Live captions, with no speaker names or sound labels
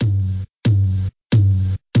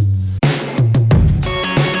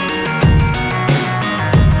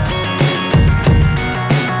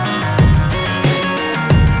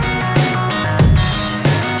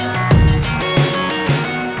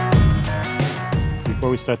Before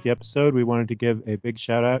we start the episode, we wanted to give a big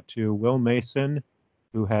shout out to Will Mason,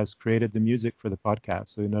 who has created the music for the podcast.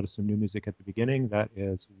 So you notice some new music at the beginning. That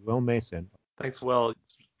is Will Mason. Thanks, Will.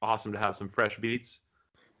 It's awesome to have some fresh beats.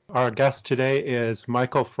 Our guest today is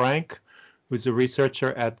Michael Frank, who's a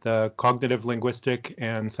researcher at the Cognitive Linguistic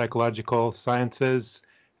and Psychological Sciences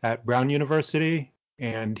at Brown University.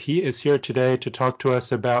 And he is here today to talk to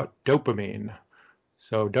us about dopamine.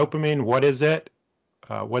 So dopamine, what is it?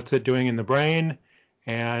 What's it doing in the brain?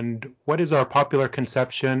 And what is our popular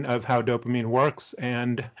conception of how dopamine works?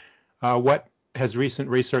 And what has recent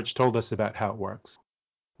research told us about how it works?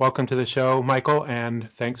 Welcome to the show, Michael,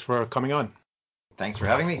 and thanks for coming on. Thanks for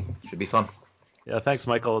having me. Should be fun. Yeah, thanks,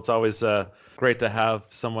 Michael. It's always great to have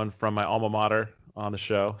someone from my alma mater on the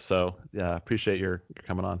show. So, yeah, appreciate your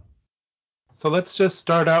coming on. So let's just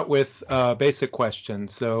start out with a basic question.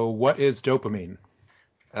 So what is dopamine?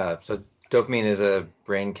 So dopamine is a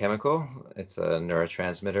brain chemical. It's a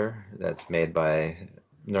neurotransmitter that's made by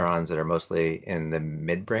neurons that are mostly in the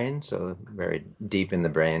midbrain, so very deep in the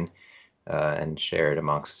brain, and shared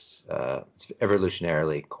amongst, it's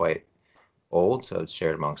evolutionarily quite old, so it's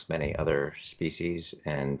shared amongst many other species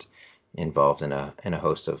and involved in a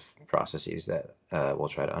host of processes that we'll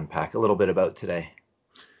try to unpack a little bit about today.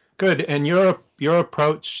 Good. And your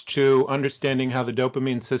approach to understanding how the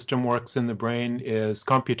dopamine system works in the brain is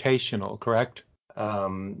computational, correct?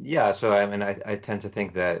 Yeah, so I mean, I tend to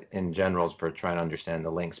think that in general, for trying to understand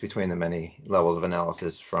the links between the many levels of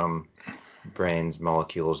analysis from brains,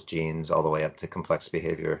 molecules, genes, all the way up to complex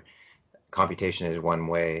behavior, computation is one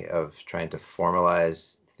way of trying to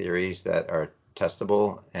formalize theories that are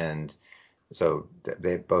testable. And so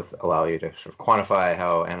they both allow you to sort of quantify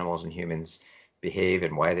how animals and humans behave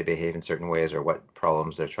and why they behave in certain ways or what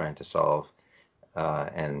problems they're trying to solve,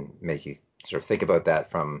 and make you sort of think about that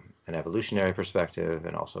from an evolutionary perspective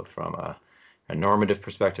and also from a normative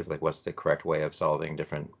perspective, like what's the correct way of solving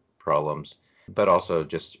different problems, but also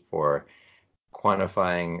just for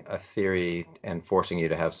quantifying a theory and forcing you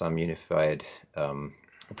to have some unified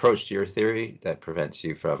approach to your theory that prevents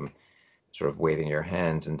you from sort of waving your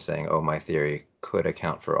hands and saying, oh, my theory could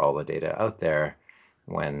account for all the data out there,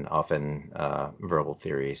 when often verbal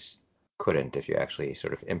theories couldn't if you actually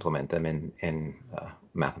sort of implement them in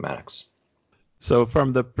mathematics. So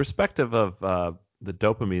from the perspective of the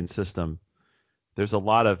dopamine system, there's a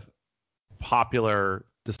lot of popular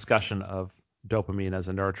discussion of dopamine as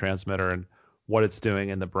a neurotransmitter and what it's doing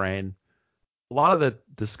in the brain. A lot of the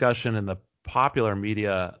discussion in the popular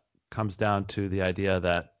media comes down to the idea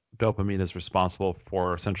that dopamine is responsible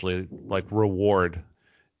for essentially like reward.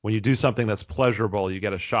 When you do something that's pleasurable, you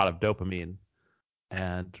get a shot of dopamine.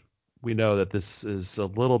 And we know that this is a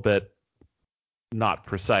little bit not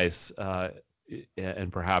precise,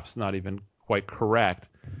 and perhaps not even quite correct.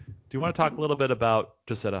 Do you want to talk a little bit about,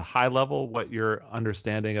 just at a high level, what your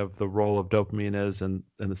understanding of the role of dopamine is, and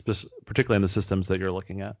particularly in the systems that you're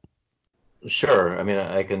looking at? Sure. I mean,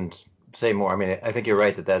 I can say more. I mean, I think you're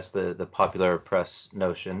right that that's the popular press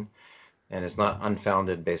notion, and it's not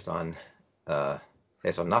unfounded based on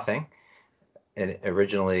nothing. And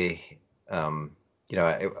originally,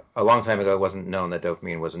 a long time ago, it wasn't known that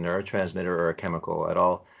dopamine was a neurotransmitter or a chemical at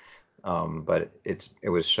all. But it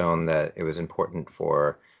was shown that it was important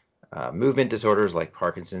for movement disorders like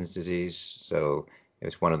Parkinson's disease. So it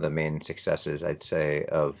was one of the main successes, I'd say,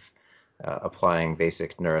 of applying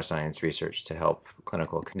basic neuroscience research to help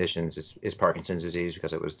clinical conditions is Parkinson's disease,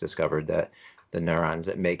 because it was discovered that the neurons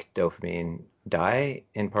that make dopamine die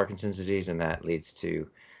in Parkinson's disease, and that leads to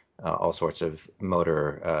all sorts of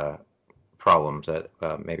motor problems that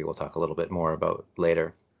maybe we'll talk a little bit more about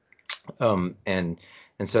later.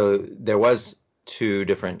 And so there was two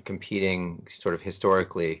different competing sort of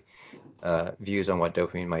historically views on what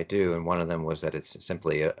dopamine might do, and one of them was that it's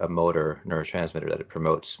simply a motor neurotransmitter, that it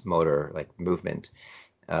promotes motor, like movement.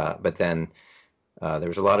 But then there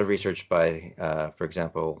was a lot of research by, for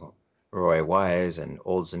example, Roy Wise and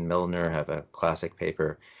Olds and Milner have a classic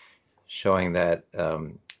paper showing that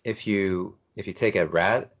if you take a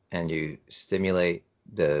rat and you stimulate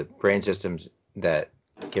the brain systems that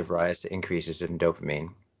give rise to increases in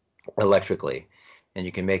dopamine electrically, and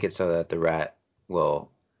you can make it so that the rat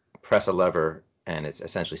will press a lever and it's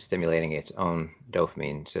essentially stimulating its own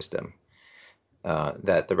dopamine system,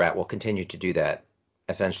 that the rat will continue to do that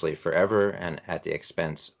essentially forever and at the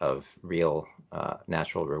expense of real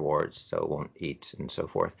natural rewards. So it won't eat and so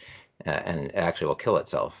forth. And it actually will kill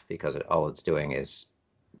itself, because all it's doing is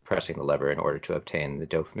pressing the lever in order to obtain the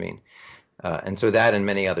dopamine. And so that and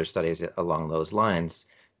many other studies along those lines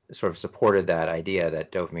sort of supported that idea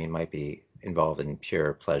that dopamine might be involved in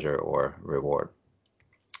pure pleasure or reward.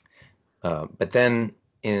 But then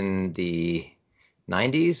in the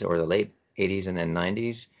 90s or the late 80s and then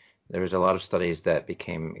 90s, there was a lot of studies that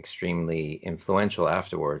became extremely influential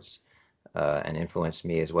afterwards and influenced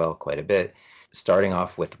me as well quite a bit. Starting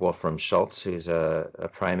off with Wolfram Schultz, who's a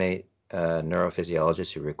primate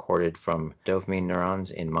neurophysiologist who recorded from dopamine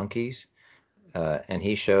neurons in monkeys. And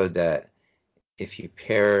he showed that if you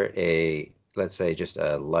pair let's say, just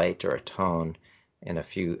a light or a tone in a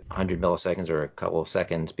few hundred milliseconds or a couple of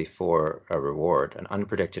seconds before a reward, an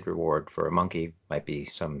unpredicted reward for a monkey might be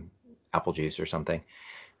some apple juice or something,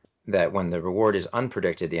 that when the reward is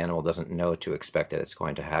unpredicted, the animal doesn't know to expect that it's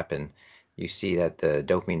going to happen. You see that the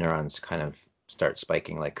dopamine neurons kind of start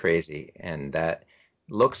spiking like crazy, and that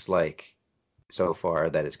looks like so far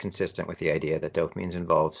that it's consistent with the idea that dopamine is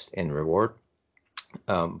involved in reward.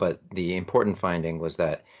 But the important finding was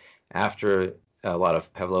that after a lot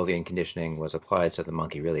of Pavlovian conditioning was applied, so the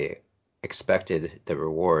monkey really expected the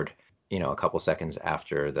reward, a couple seconds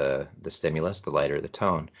after the stimulus, the light or the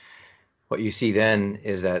tone. What you see then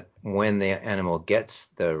is that when the animal gets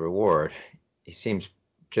the reward, he seems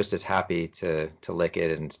just as happy to lick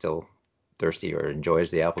it and still thirsty or enjoys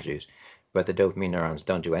the apple juice, but the dopamine neurons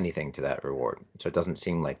don't do anything to that reward. So it doesn't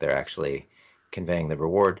seem like they're actually conveying the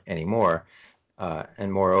reward anymore.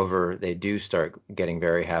 And moreover, they do start getting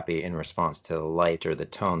very happy in response to the light or the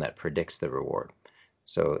tone that predicts the reward.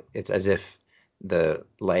 So it's as if the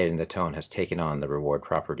light and the tone has taken on the reward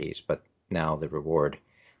properties, but now the reward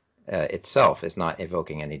itself is not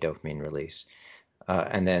evoking any dopamine release.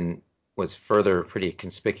 And then what's further pretty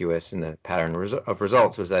conspicuous in the pattern of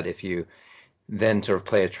results was that if you then sort of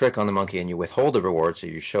play a trick on the monkey and you withhold the reward, so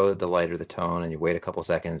you show the light or the tone and you wait a couple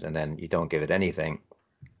seconds and then you don't give it anything,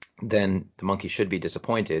 then the monkey should be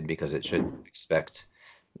disappointed because it should expect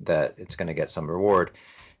that it's going to get some reward.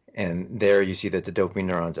 And there you see that the dopamine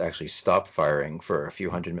neurons actually stop firing for a few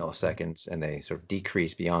hundred milliseconds and they sort of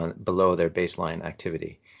decrease below their baseline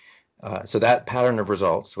activity. So that pattern of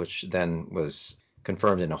results, which then was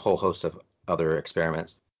confirmed in a whole host of other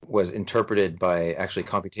experiments, was interpreted by actually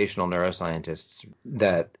computational neuroscientists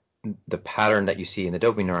that the pattern that you see in the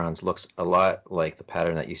dopamine neurons looks a lot like the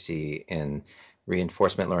pattern that you see in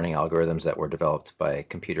reinforcement learning algorithms that were developed by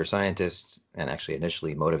computer scientists and actually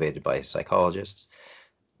initially motivated by psychologists,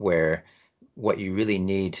 where what you really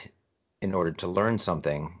need in order to learn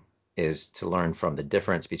something is to learn from the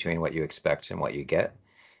difference between what you expect and what you get.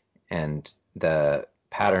 And the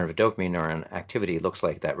pattern of a dopamine neuron activity looks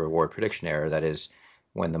like that reward prediction error. That is,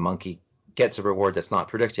 when the monkey gets a reward that's not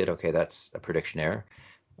predicted, okay, that's a prediction error.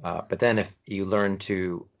 But then if you learn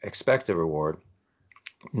to expect a reward,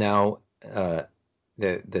 now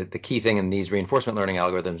the key thing in these reinforcement learning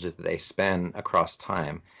algorithms is that they span across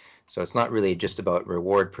time. So it's not really just about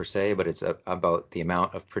reward per se, but it's about the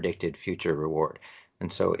amount of predicted future reward.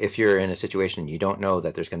 And so if you're in a situation you don't know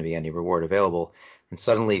that there's going to be any reward available, and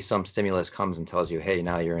suddenly some stimulus comes and tells you, hey,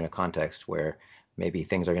 now you're in a context where maybe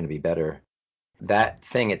things are going to be better, that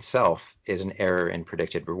thing itself is an error in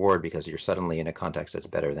predicted reward because you're suddenly in a context that's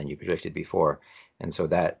better than you predicted before. And so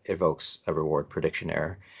that evokes a reward prediction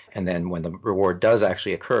error. And then when the reward does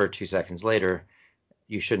actually occur 2 seconds later,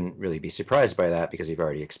 you shouldn't really be surprised by that because you've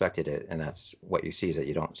already expected it. And that's what you see, is that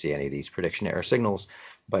you don't see any of these prediction error signals.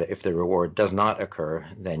 But if the reward does not occur,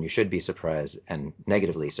 then you should be surprised and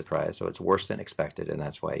negatively surprised. So it's worse than expected. And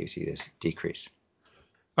that's why you see this decrease.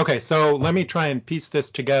 Okay, so let me try and piece this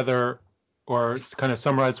together or kind of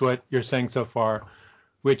summarize what you're saying so far,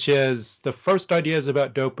 which is the first ideas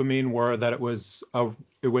about dopamine were that it was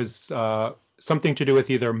something to do with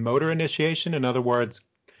either motor initiation, in other words,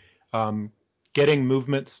 getting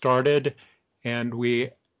movement started, and we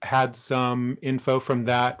had some info from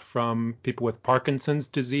that from people with Parkinson's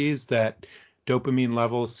disease that dopamine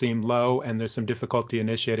levels seem low and there's some difficulty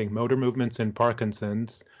initiating motor movements in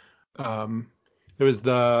Parkinson's. There was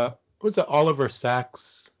what was the Oliver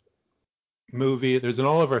Sacks movie? There's an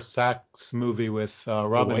Oliver Sacks movie with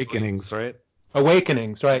Robin Awakenings, Williams. right?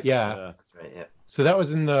 Awakenings, right? Yeah. That's right, yeah. So that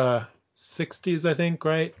was in the 60s, I think,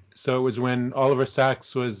 right? So it was when Oliver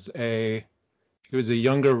Sacks was a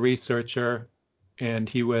younger researcher, and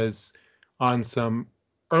he was on some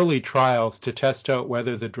early trials to test out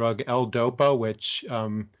whether the drug L-Dopa,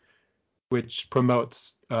 which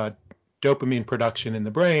promotes dopamine production in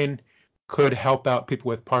the brain, could help out people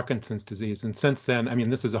with Parkinson's disease. And since then, I mean,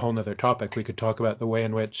 this is a whole nother topic. We could talk about the way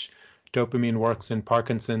in which dopamine works in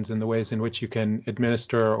Parkinson's and the ways in which you can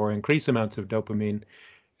administer or increase amounts of dopamine.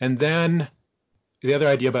 And then the other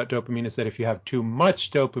idea about dopamine is that if you have too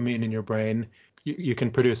much dopamine in your brain, you can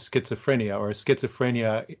produce schizophrenia, or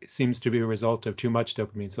schizophrenia seems to be a result of too much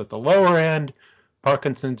dopamine. So at the lower end,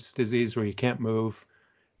 Parkinson's disease, where you can't move,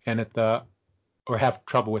 and or have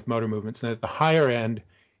trouble with motor movements. And at the higher end,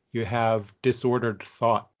 you have disordered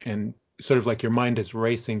thought and sort of like your mind is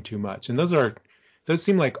racing too much. And those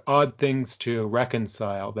seem like odd things to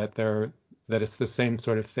reconcile, that it's the same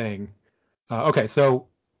sort of thing. Okay, so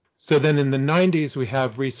then in the 90s, we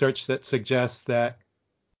have research that suggests that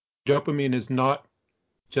dopamine is not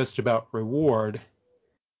just about reward,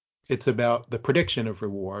 it's about the prediction of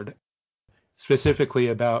reward, specifically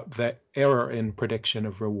about the error in prediction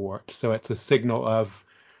of reward. So it's a signal of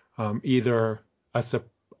either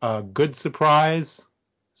a good surprise.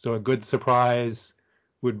 So a good surprise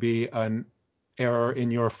would be an error in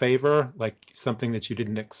your favor, like something that you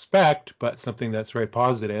didn't expect, but something that's very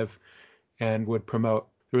positive and would promote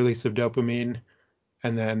the release of dopamine.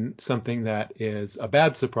 And then something that is a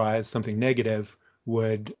bad surprise, something negative,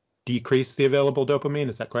 would decrease the available dopamine.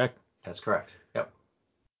 Is that correct? That's correct. Yep.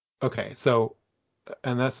 Okay, so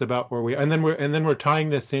and that's about where and then we're tying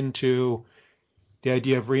this into the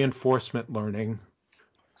idea of reinforcement learning.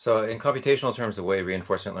 So in computational terms, the way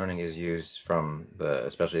reinforcement learning is used from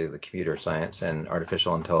especially the computer science and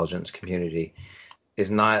artificial intelligence community is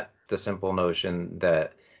not the simple notion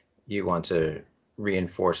that you want to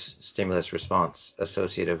reinforce stimulus response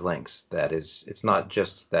associative links. That is, it's not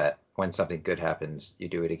just that when something good happens, you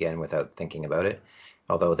do it again without thinking about it.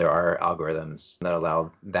 Although there are algorithms that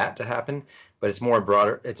allow that to happen, but it's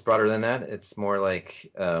broader. It's broader than that. It's more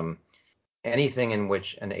like anything in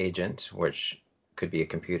which an agent, which could be a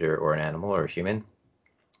computer or an animal or a human,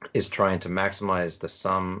 is trying to maximize the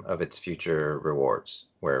sum of its future rewards,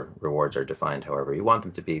 where rewards are defined however you want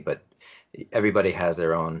them to be, but everybody has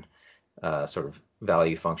their own sort of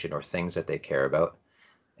value function or things that they care about,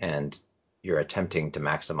 and you're attempting to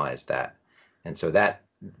maximize that. And so that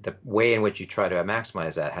the way in which you try to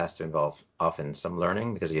maximize that has to involve often some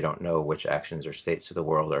learning, because you don't know which actions or states of the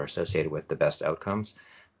world are associated with the best outcomes.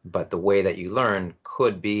 But the way that you learn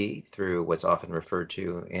could be through what's often referred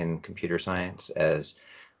to in computer science as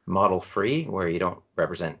model free, where you don't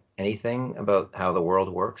represent anything about how the world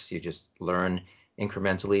works. You just learn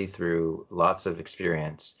incrementally through lots of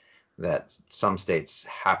experience that some states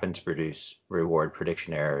happen to produce reward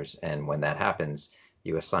prediction errors, and when that happens,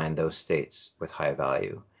 you assign those states with high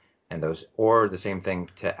value. And those, or the same thing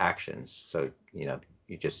to actions. So, you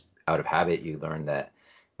just out of habit, you learn that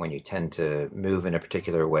when you tend to move in a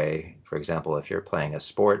particular way, for example, if you're playing a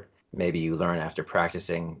sport, maybe you learn after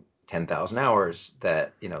practicing 10,000 hours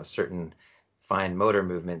that, certain fine motor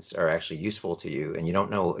movements are actually useful to you, and you don't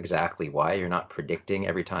know exactly why. You're not predicting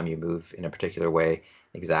every time you move in a particular way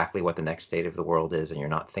exactly what the next state of the world is, and you're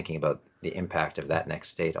not thinking about the impact of that next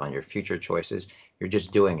state on your future choices. You're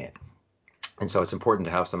just doing it. And so it's important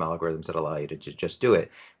to have some algorithms that allow you to just do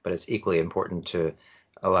it, but it's equally important to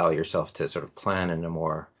allow yourself to sort of plan in a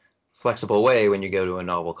more flexible way when you go to a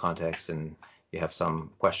novel context and you have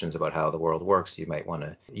some questions about how the world works. You might want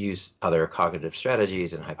to use other cognitive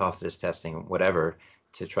strategies and hypothesis testing, whatever,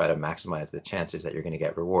 to try to maximize the chances that you're going to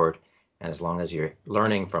get reward. And as long as you're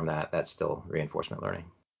learning from that, that's still reinforcement learning.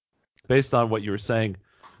 Based on what you were saying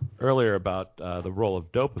earlier about the role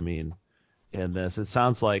of dopamine in this, it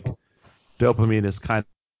sounds like dopamine is kind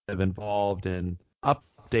of involved in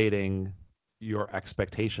updating your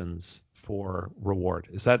expectations for reward.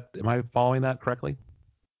 Am I following that correctly?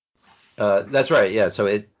 That's right. Yeah.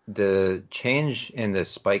 So the change in the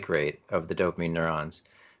spike rate of the dopamine neurons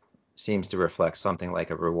seems to reflect something like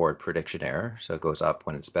a reward prediction error. So it goes up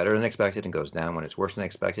when it's better than expected and goes down when it's worse than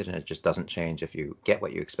expected, and it just doesn't change if you get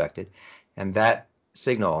what you expected. And that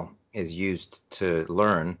signal is used to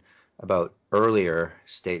learn about earlier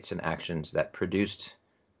states and actions that produced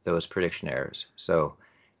those prediction errors. So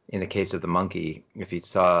in the case of the monkey, if you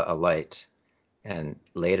saw a light and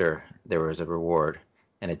later there was a reward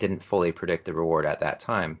and it didn't fully predict the reward at that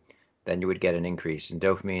time, then you would get an increase in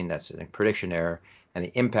dopamine. That's a prediction error. And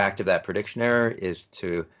the impact of that prediction error is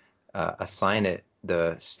to assign it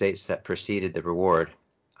the states that preceded the reward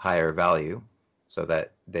higher value, so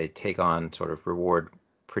that they take on sort of reward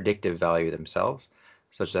predictive value themselves,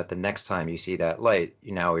 such that the next time you see that light,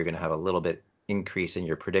 you're going to have a little bit increase in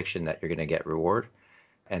your prediction that you're going to get reward.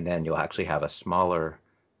 And then you'll actually have a smaller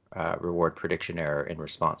reward prediction error in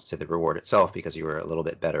response to the reward itself, because you were a little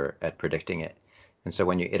bit better at predicting it. And so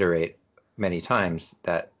when you iterate many times,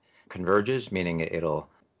 that converges, meaning it'll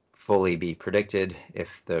fully be predicted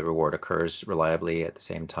if the reward occurs reliably at the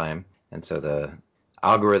same time. And so the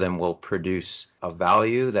algorithm will produce a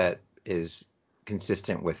value that is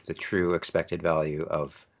consistent with the true expected value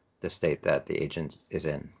of the state that the agent is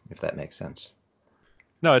in, if that makes sense.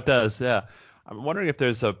 No, it does. Yeah. I'm wondering if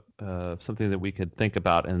there's something that we could think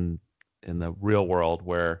about in the real world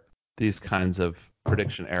where these kinds of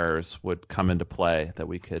prediction errors would come into play, that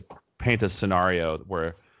we could paint a scenario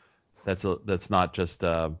where that's not just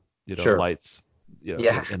Sure. lights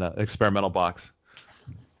Yeah. in an experimental box.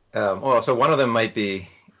 Well, so one of them might be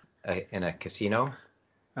in a casino.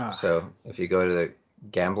 Ah, So if you go to the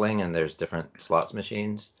gambling and there's different slots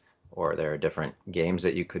machines, or there are different games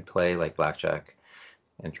that you could play, like blackjack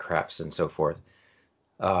and craps and so forth.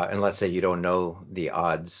 And let's say you don't know the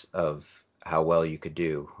odds of how well you could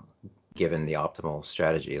do given the optimal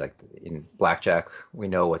strategy. Like in blackjack, we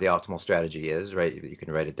know what the optimal strategy is, right? You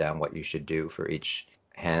can write it down what you should do for each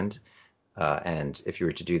hand. And if you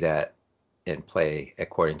were to do that and play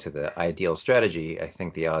according to the ideal strategy, I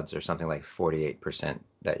think the odds are something like 48%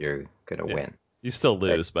 that you're going to Yeah, win, you still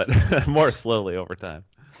right? lose, but more slowly over time.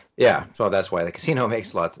 Yeah, so that's why the casino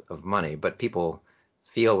makes lots of money, but people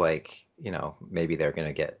feel like, maybe they're going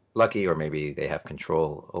to get lucky or maybe they have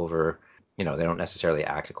control over, they don't necessarily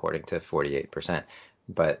act according to 48%.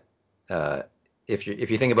 But uh, if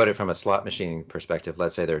you think about it from a slot machine perspective,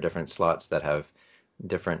 let's say there are different slots that have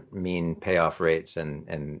different mean payoff rates,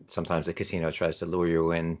 and sometimes the casino tries to lure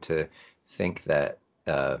you in to think that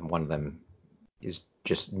one of them is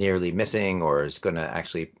just nearly missing or is going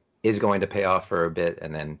to pay off for a bit,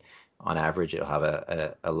 and then on average it'll have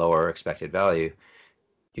a lower expected value.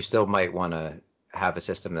 You still might want to have a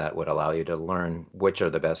system that would allow you to learn which are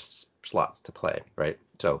the best slots to play, right?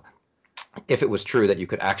 So if it was true that you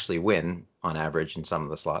could actually win on average in some of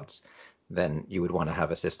the slots, then you would want to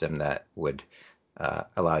have a system that would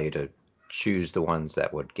allow you to choose the ones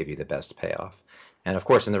that would give you the best payoff. And of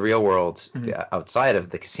course, in the real world, outside of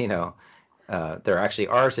the casino, there actually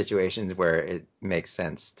are situations where it makes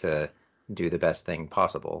sense to do the best thing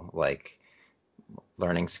possible, like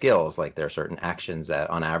learning skills. Like there are certain actions that,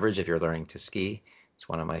 on average, if you're learning to ski, it's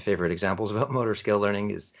one of my favorite examples about motor skill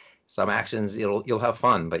learning is some actions you'll have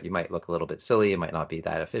fun, but you might look a little bit silly. It might not be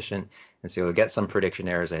that efficient, and so you'll get some prediction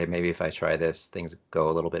errors. Hey, maybe if I try this, things go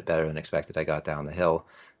a little bit better than expected. I got down the hill,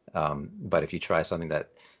 but if you try something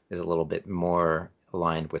that is a little bit more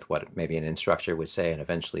aligned with what maybe an instructor would say, and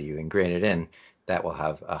eventually you ingrain it in, that will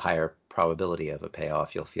have a higher probability of a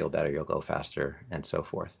payoff. You'll feel better, you'll go faster, and so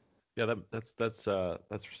forth. Yeah, that's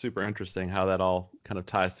super interesting how that all kind of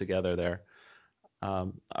ties together there.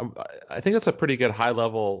 I think that's a pretty good high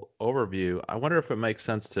level overview. I wonder if it makes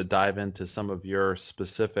sense to dive into some of your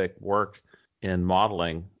specific work in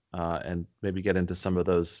modeling and maybe get into some of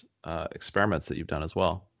those experiments that you've done as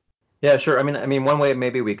well. Yeah, sure. I mean, one way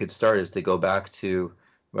maybe we could start is to go back to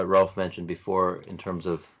what Ralph mentioned before in terms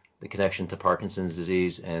of the connection to Parkinson's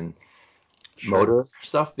disease and Sure. motor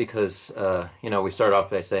stuff, because we start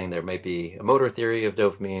off by saying there might be a motor theory of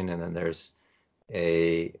dopamine, and then there's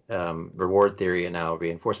a reward theory, and now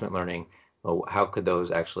reinforcement learning. Well, how could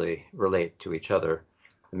those actually relate to each other?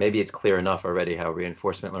 Maybe it's clear enough already how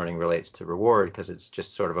reinforcement learning relates to reward because it's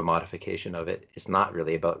just sort of a modification of it. It's not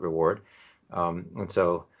really about reward. And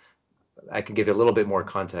so I can give you a little bit more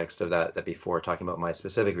context of that before talking about my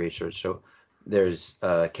specific research. So there's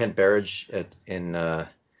Kent Berridge in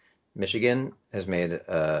Michigan has made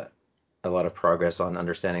a lot of progress on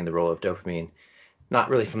understanding the role of dopamine, not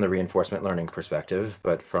really from the reinforcement learning perspective,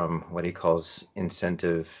 but from what he calls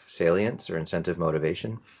incentive salience or incentive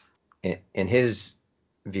motivation. In his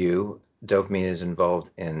view, dopamine is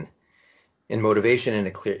involved in motivation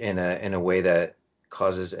in a way that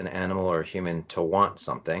causes an animal or a human to want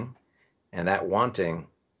something, and that wanting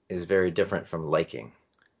is very different from liking.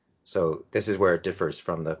 So this is where it differs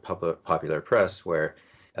from the popular press, where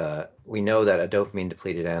we know that a dopamine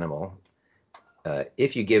depleted animal,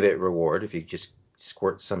 if you give it reward, if you just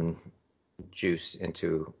squirt some juice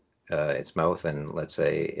into its mouth, and let's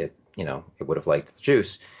say it would have liked the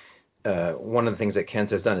juice. One of the things that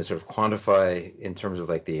Kent has done is sort of quantify in terms of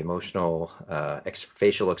like the emotional,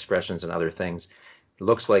 facial expressions and other things. It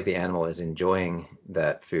looks like the animal is enjoying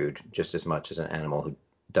that food just as much as an animal who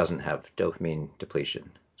doesn't have dopamine depletion.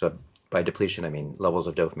 So by depletion, I mean levels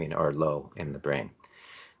of dopamine are low in the brain.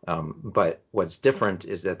 But what's different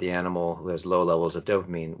is that the animal who has low levels of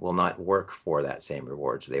dopamine will not work for that same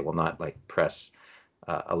reward. So they will not like press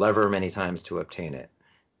a lever many times to obtain it.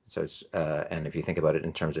 So and if you think about it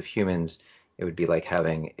in terms of humans, it would be like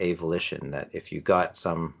having a volition that if you got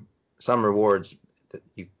some rewards, that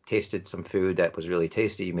you tasted some food that was really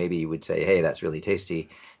tasty, maybe you would say, hey, that's really tasty,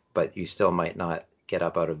 but you still might not get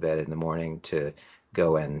up out of bed in the morning to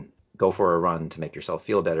go for a run to make yourself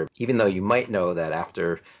feel better, even though you might know that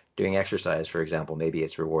after doing exercise, for example, maybe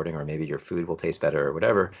it's rewarding or maybe your food will taste better or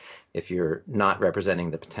whatever. If you're not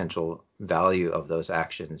representing the potential value of those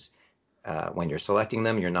actions when you're selecting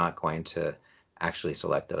them, you're not going to actually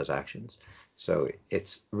select those actions. So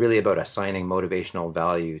it's really about assigning motivational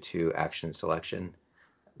value to action selection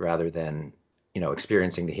rather than,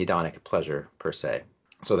 experiencing the hedonic pleasure per se.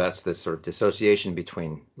 So that's this sort of dissociation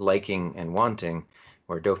between liking and wanting,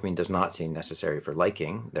 where dopamine does not seem necessary for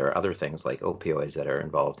liking. There are other things like opioids that are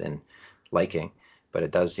involved in liking, but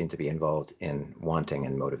it does seem to be involved in wanting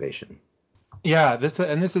and motivation. Yeah, this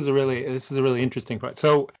is a really interesting part.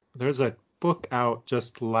 So there's a book out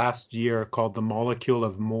just last year called The Molecule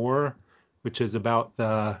of More, which is about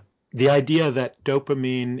the idea that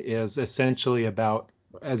dopamine is essentially about,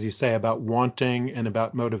 as you say, about wanting and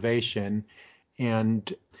about motivation.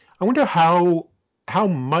 And I wonder how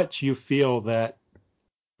much you feel that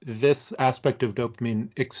this aspect of dopamine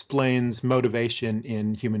explains motivation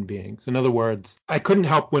in human beings. In other words, I couldn't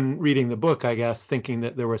help when reading the book, I guess, thinking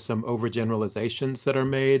that there were some overgeneralizations that are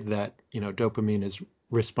made that, dopamine is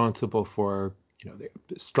responsible for, the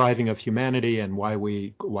striving of humanity and why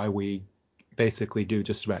we basically do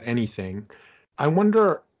just about anything. I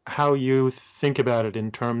wonder how you think about it in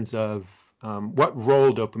terms of what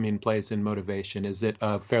role dopamine plays in motivation. Is it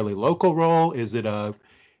a fairly local role? Is it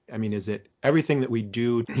everything that we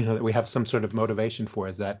do, that we have some sort of motivation for?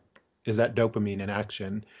 Is that dopamine in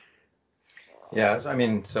action? Yeah,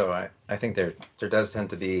 so I think there does tend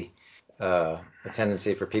to be a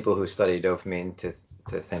tendency for people who study dopamine to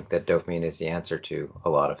think that dopamine is the answer to a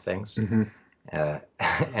lot of things. Hmm. Uh,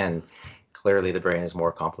 and clearly the brain is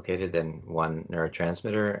more complicated than one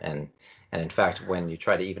neurotransmitter. And in fact, when you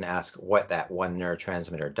try to even ask what that one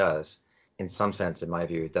neurotransmitter does, in some sense, in my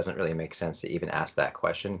view, it doesn't really make sense to even ask that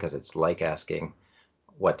question because it's like asking,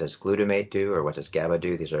 what does glutamate do or what does GABA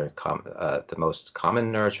do? These are the most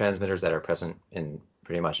common neurotransmitters that are present in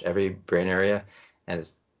pretty much every brain area. And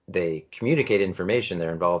they communicate information.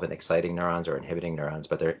 They're involved in exciting neurons or inhibiting neurons,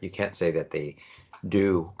 but you can't say that they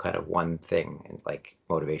do kind of one thing like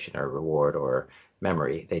motivation or reward or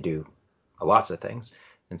memory. They do lots of things.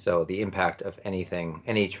 And so the impact of anything,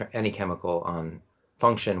 any chemical on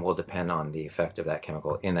function will depend on the effect of that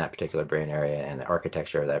chemical in that particular brain area and the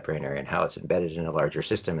architecture of that brain area and how it's embedded in a larger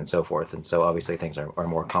system and so forth. And so obviously things are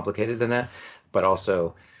more complicated than that. But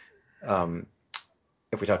also, um,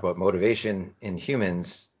 if we talk about motivation in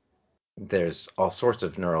humans, there's all sorts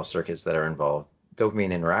of neural circuits that are involved.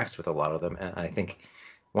 Dopamine interacts with a lot of them. And I think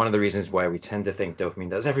one of the reasons why we tend to think dopamine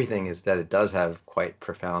does everything is that it does have quite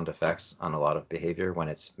profound effects on a lot of behavior when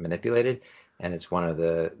it's manipulated. And it's one of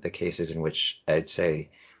the cases in which I'd say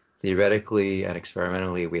theoretically and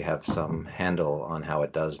experimentally we have some handle on how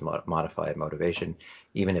it does modify motivation,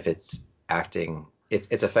 even if it's acting,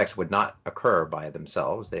 its effects would not occur by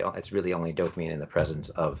themselves. It's really only dopamine in the presence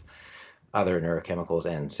of other neurochemicals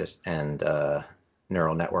and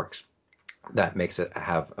neural networks that makes it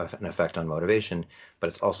have an effect on motivation. But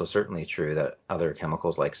it's also certainly true that other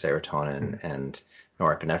chemicals like serotonin and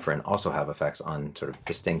norepinephrine also have effects on sort of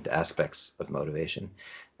distinct aspects of motivation.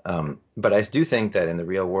 But I do think that in the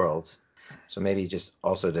real world, so maybe just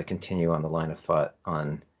also to continue on the line of thought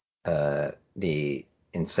on the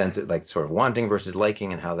incentive, like sort of wanting versus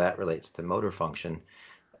liking and how that relates to motor function,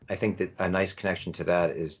 I think that a nice connection to that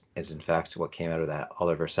is in fact what came out of that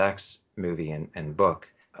Oliver Sacks movie and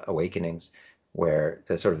book, Awakenings, where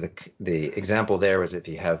the example there was if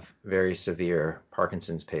you have very severe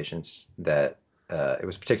Parkinson's patients that it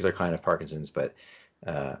was a particular kind of Parkinson's, but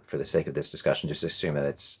for the sake of this discussion, just assume that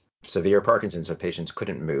it's severe Parkinson's, so patients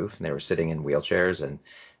couldn't move and they were sitting in wheelchairs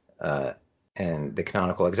and the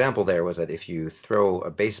canonical example there was that if you throw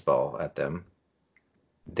a baseball at them,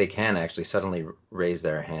 they can actually suddenly raise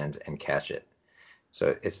their hand and catch it.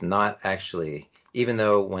 So it's not actually, even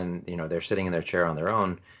though when they're sitting in their chair on their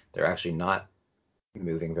own, they're actually not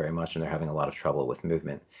moving very much and they're having a lot of trouble with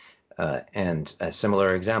movement. And a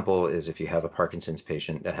similar example is if you have a Parkinson's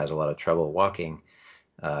patient that has a lot of trouble walking,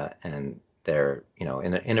 and they're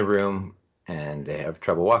in a room and they have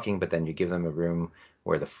trouble walking, but then you give them a room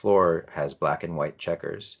where the floor has black and white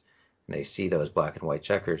checkers, and they see those black and white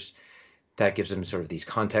checkers. That gives them sort of these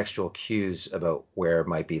contextual cues about where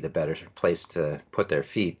might be the better place to put their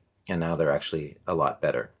feet, and now they're actually a lot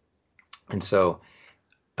better. And so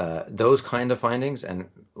those kind of findings and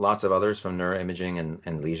lots of others from neuroimaging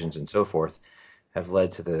and lesions and so forth have led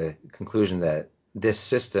to the conclusion that this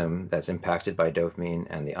system that's impacted by dopamine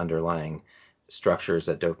and the underlying structures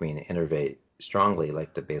that dopamine innervate strongly,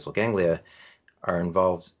 like the basal ganglia, are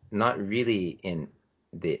involved not really in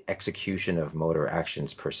the execution of motor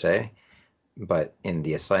actions per se, but in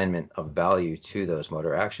the assignment of value to those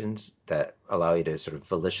motor actions that allow you to sort of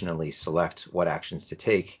volitionally select what actions to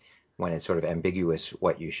take when it's sort of ambiguous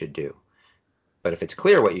what you should do. But if it's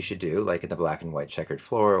clear what you should do, like in the black and white checkered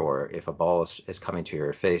floor, or if a ball is coming to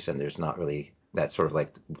your face and there's not really that sort of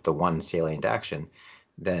like the one salient action,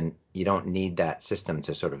 then you don't need that system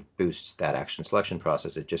to sort of boost that action selection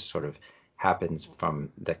process. It just sort of happens from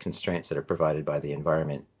the constraints that are provided by the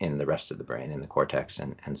environment in the rest of the brain, in the cortex,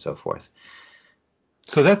 and so forth.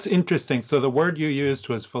 So that's interesting. So the word you used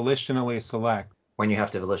was volitionally select. When you have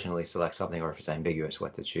to volitionally select something, or if it's ambiguous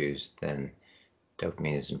what to choose, then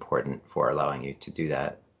dopamine is important for allowing you to do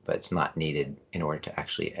that, but it's not needed in order to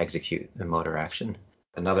actually execute the motor action.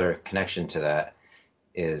 Another connection to that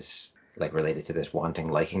is like related to this wanting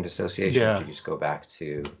liking dissociation. Yeah. If you just go back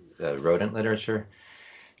to the rodent literature.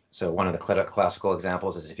 So one of the classical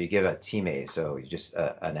examples is if you give a T-maze, so you just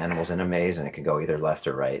an animal's in a maze and it can go either left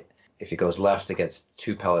or right. If it goes left, it gets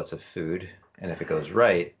 2 pellets of food, and if it goes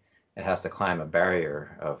right, it has to climb a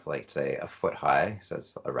barrier of, like, say, a foot high, so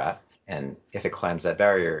it's a rat. And if it climbs that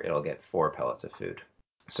barrier, it'll get 4 pellets of food.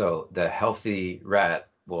 So the healthy rat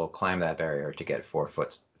will climb that barrier to get 4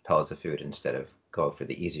 pellets of food instead of go for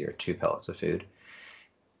the easier 2 pellets of food.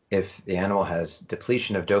 If the animal has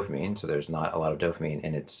depletion of dopamine, so there's not a lot of dopamine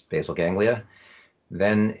in its basal ganglia,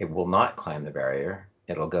 then it will not climb the barrier.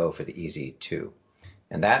 It'll go for the easy 2.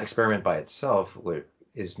 And that experiment by itself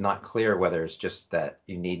is not clear whether it's just that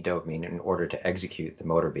you need dopamine in order to execute the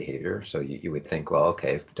motor behavior. So you would think, well,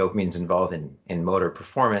 okay, if dopamine's involved in motor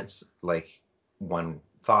performance, like one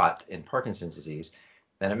thought in Parkinson's disease,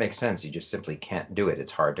 then it makes sense. You just simply can't do it.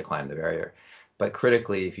 It's hard to climb the barrier. But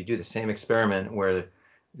critically, if you do the same experiment where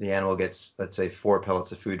the animal gets, let's say, 4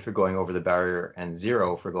 pellets of food for going over the barrier and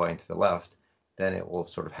 0 for going to the left, then it will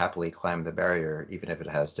sort of happily climb the barrier, even if it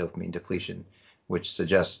has dopamine depletion, which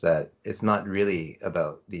suggests that it's not really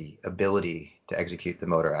about the ability to execute the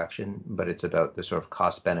motor action, but it's about the sort of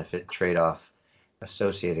cost-benefit trade-off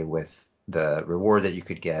associated with the reward that you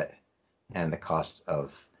could get and the cost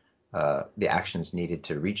of the actions needed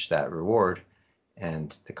to reach that reward.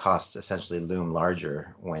 And the costs essentially loom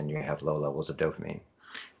larger when you have low levels of dopamine.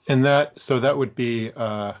 And that would be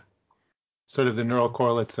sort of the neural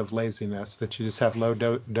correlates of laziness, that you just have low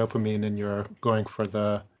dopamine and you're going for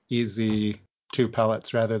the easy 2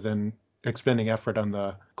 pellets rather than expending effort on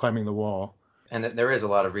the climbing the wall. And there is a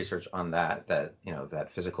lot of research on that that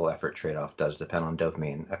physical effort trade-off does depend on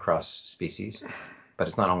dopamine across species. But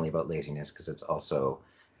it's not only about laziness, because it's also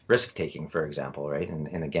risk-taking, for example, right?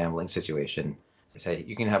 In a gambling situation, they say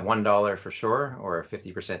you can have $1 for sure or a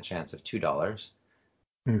 50% chance of $2.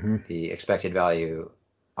 Mm-hmm. The expected value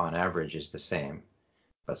on average is the same,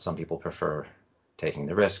 but some people prefer taking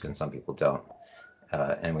the risk and some people don't.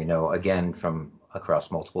 And we know, again, from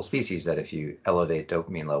across multiple species that if you elevate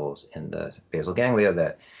dopamine levels in the basal ganglia,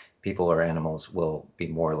 that people or animals will be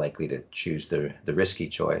more likely to choose the risky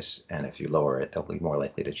choice. And if you lower it, they'll be more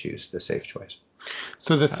likely to choose the safe choice.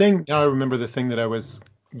 So I remember the thing that I was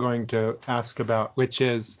going to ask about, which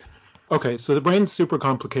is, okay, so the brain's super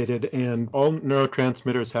complicated and all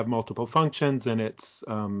neurotransmitters have multiple functions, and it's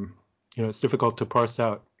difficult to parse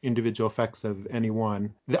out individual effects of any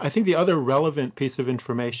one. I think the other relevant piece of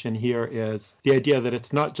information here is the idea that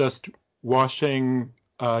it's not just washing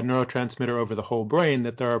a neurotransmitter over the whole brain,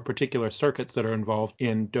 that there are particular circuits that are involved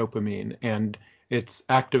in dopamine, and it's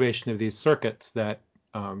activation of these circuits that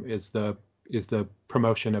is the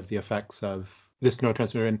promotion of the effects of this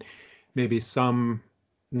neurotransmitter. And maybe some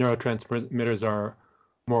neurotransmitters are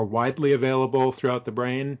more widely available throughout the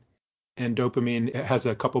brain, and dopamine has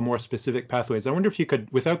a couple more specific pathways. I wonder if you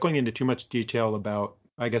could, without going into too much detail about,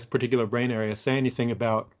 I guess, particular brain areas, say anything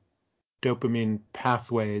about dopamine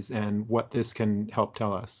pathways and what this can help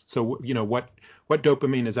tell us. So, what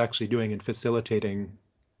dopamine is actually doing in facilitating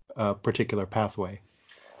a particular pathway.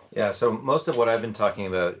 Yeah, so most of what I've been talking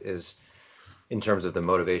about is in terms of the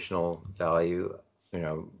motivational value,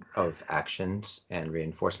 of actions and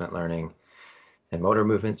reinforcement learning and motor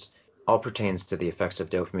movements, all pertains to the effects of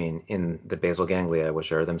dopamine in the basal ganglia,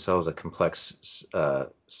 which are themselves a complex,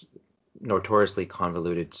 notoriously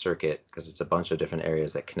convoluted circuit, because it's a bunch of different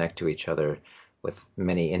areas that connect to each other with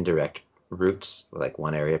many indirect routes, like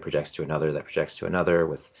one area projects to another that projects to another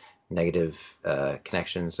with negative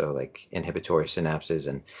connections, so like inhibitory synapses.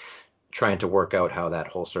 And trying to work out how that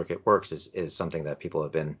whole circuit works is something that people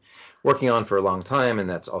have been working on for a long time, and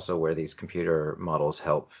that's also where these computer models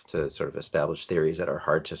help to sort of establish theories that are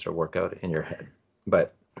hard to sort of work out in your head.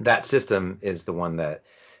 But that system is the one that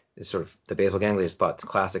is sort of, the basal ganglia is thought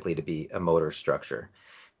classically to be a motor structure,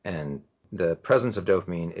 and the presence of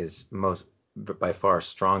dopamine is by far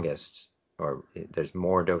strongest, or there's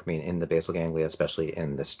more dopamine in the basal ganglia, especially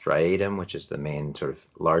in the striatum, which is the main sort of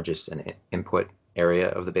largest and input area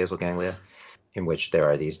of the basal ganglia, in which there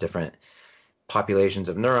are these different populations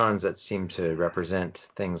of neurons that seem to represent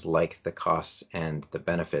things like the costs and the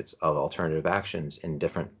benefits of alternative actions in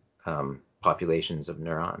different populations of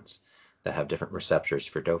neurons that have different receptors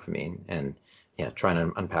for dopamine. And trying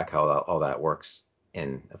to unpack how all that works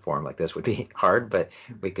in a forum like this would be hard, but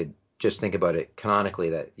we could just think about it canonically,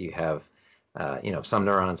 that you have some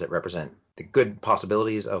neurons that represent the good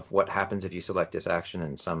possibilities of what happens if you select this action,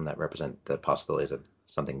 and some that represent the possibilities of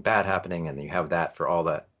something bad happening, and you have that for all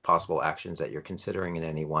the possible actions that you're considering in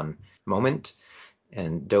any one moment.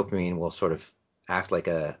 And dopamine will sort of act like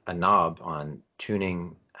a knob on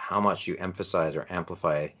tuning how much you emphasize or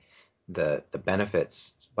amplify the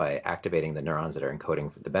benefits by activating the neurons that are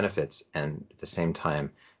encoding for the benefits, and at the same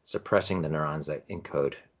time suppressing the neurons that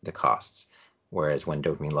encode the costs. Whereas when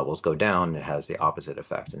dopamine levels go down, it has the opposite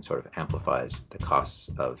effect and sort of amplifies the costs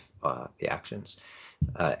of the actions.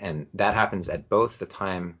 And that happens at both the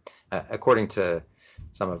time, according to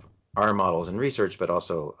some of our models and research, but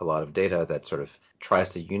also a lot of data that sort of tries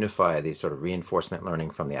to unify these sort of reinforcement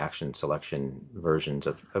learning from the action selection versions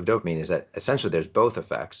of dopamine, is that essentially there's both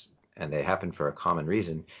effects, and they happen for a common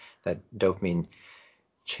reason, that dopamine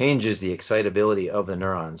changes the excitability of the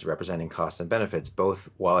neurons representing costs and benefits, both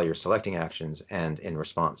while you're selecting actions and in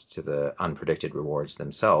response to the unpredicted rewards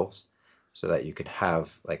themselves, so that you could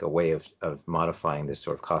have like a way of modifying this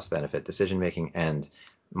sort of cost-benefit decision-making and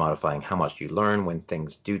modifying how much you learn when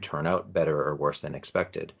things do turn out better or worse than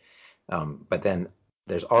expected. But then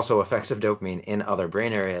there's also effects of dopamine in other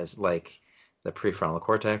brain areas, like the prefrontal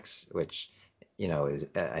cortex, which is,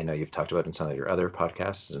 I know you've talked about in some of your other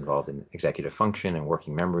podcasts, is involved in executive function and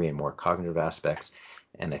working memory and more cognitive aspects.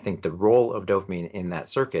 And I think the role of dopamine in that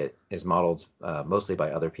circuit is modeled mostly by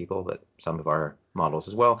other people, but some of our models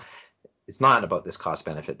as well. It's not about this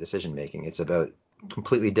cost-benefit decision-making. It's about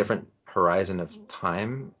completely different horizon of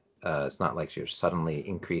time. It's not like you're suddenly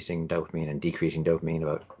increasing dopamine and decreasing dopamine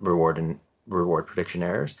about reward and reward prediction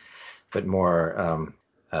errors, but more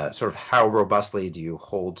sort of how robustly do you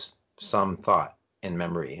hold some thought in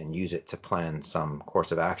memory and use it to plan some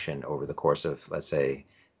course of action over the course of, let's say,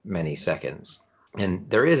 many seconds. And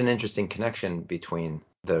there is an interesting connection between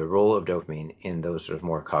the role of dopamine in those sort of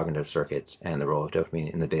more cognitive circuits and the role of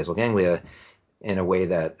dopamine in the basal ganglia, in a way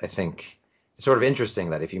that I think it's sort of interesting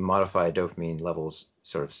that if you modify dopamine levels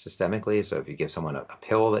sort of systemically, so if you give someone a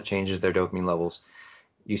pill that changes their dopamine levels,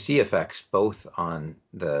 you see effects both on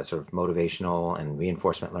the sort of motivational and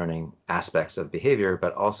reinforcement learning aspects of behavior,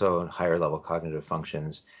 but also higher level cognitive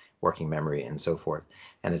functions, working memory, and so forth.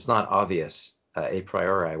 And it's not obvious a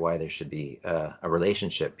priori why there should be a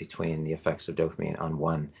relationship between the effects of dopamine on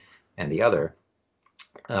one and the other.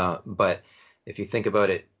 But if you think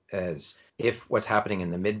about it as if what's happening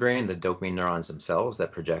in the midbrain, the dopamine neurons themselves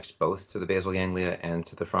that project both to the basal ganglia and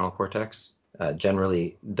to the frontal cortex,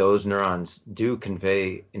 generally those neurons do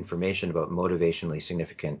convey information about motivationally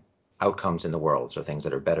significant outcomes in the world, so things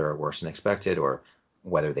that are better or worse than expected, or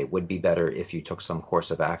whether they would be better if you took some course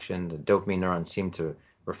of action. The dopamine neurons seem to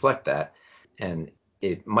reflect that, and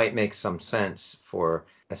it might make some sense for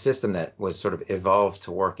a system that was sort of evolved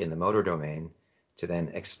to work in the motor domain to then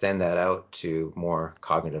extend that out to more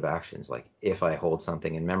cognitive actions. Like if I hold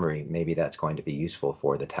something in memory, maybe that's going to be useful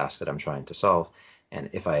for the task that I'm trying to solve. And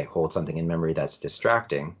if I hold something in memory that's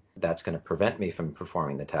distracting, that's going to prevent me from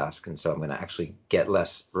performing the task. And so I'm going to actually get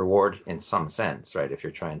less reward in some sense, right? If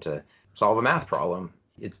you're trying to solve a math problem,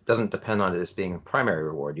 it doesn't depend on this being a primary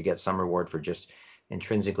reward. You get some reward for just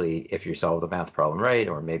intrinsically if you solve the math problem right,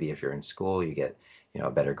 or maybe if you're in school, you get a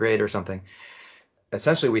better grade or something.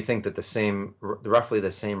 Essentially, we think that roughly the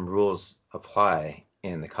same rules apply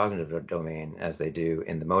in the cognitive domain as they do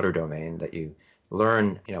in the motor domain, that you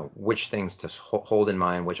learn, which things to hold in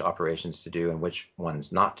mind, which operations to do, and which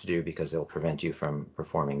ones not to do, because they'll prevent you from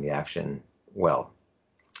performing the action well.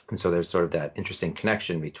 And so there's sort of that interesting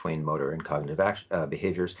connection between motor and cognitive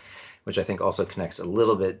behaviors, which I think also connects a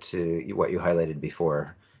little bit to what you highlighted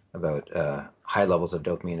before about high levels of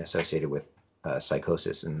dopamine associated with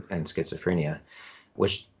psychosis and schizophrenia,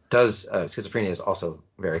 which does, schizophrenia is also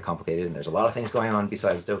very complicated, and there's a lot of things going on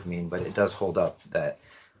besides dopamine, but it does hold up that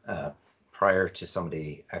prior to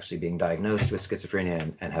somebody actually being diagnosed with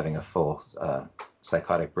schizophrenia and having a full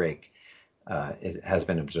psychotic break, it has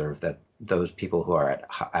been observed that those people who are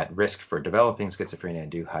at risk for developing schizophrenia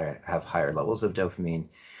do have higher levels of dopamine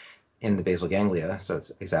in the basal ganglia. So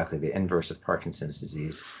it's exactly the inverse of Parkinson's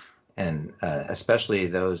disease. And especially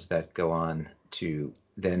those that go on to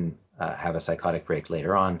then have a psychotic break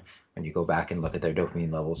later on, when you go back and look at their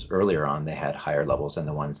dopamine levels earlier on, they had higher levels than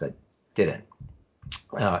the ones that didn't.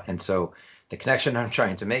 And so the connection I'm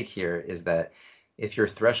trying to make here is that if your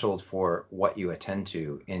threshold for what you attend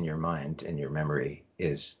to in your mind, in your memory,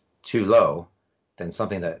 is too low, then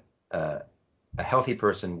something that a healthy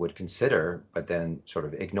person would consider, but then sort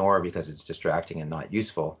of ignore because it's distracting and not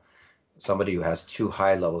useful, somebody who has too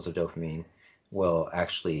high levels of dopamine will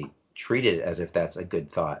actually treat it as if that's a good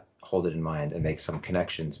thought, hold it in mind, and make some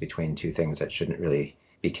connections between two things that shouldn't really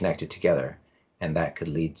be connected together. And that could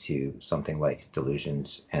lead to something like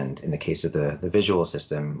delusions. And in the case of the visual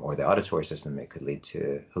system or the auditory system, it could lead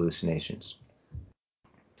to hallucinations.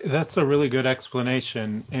 That's a really good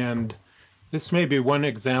explanation. And this may be one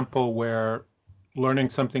example where learning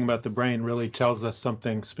something about the brain really tells us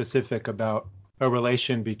something specific about a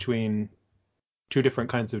relation between two different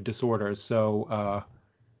kinds of disorders. So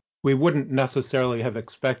we wouldn't necessarily have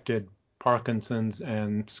expected Parkinson's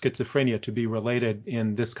and schizophrenia to be related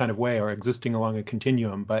in this kind of way or existing along a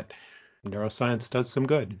continuum, but neuroscience does some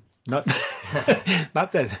good. Not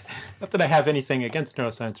not that I have anything against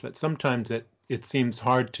neuroscience, but sometimes it seems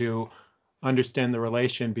hard to understand the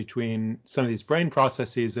relation between some of these brain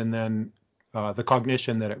processes and then the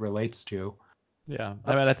cognition that it relates to. Yeah.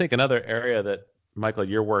 I mean, I think another area that, Michael,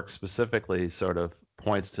 your work specifically sort of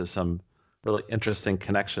points to some really interesting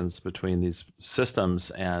connections between these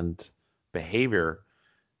systems and behavior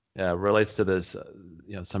relates to this,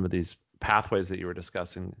 some of these pathways that you were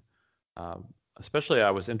discussing. Especially,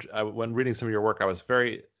 when reading some of your work, I was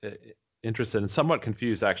very interested and somewhat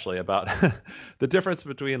confused actually about the difference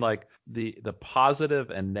between like the positive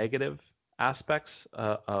and negative aspects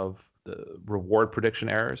of the reward prediction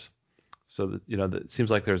errors. So that, it seems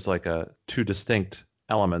like there's like two distinct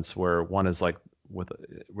elements where one is like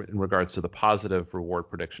in regards to the positive reward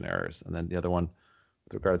prediction errors, and then the other one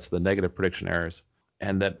with regards to the negative prediction errors,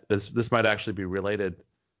 and that this might actually be related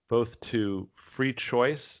both to free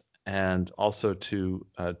choice and also to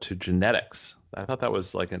genetics. I thought that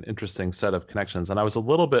was like an interesting set of connections, and I was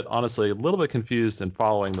honestly a little bit confused in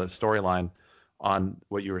following the storyline on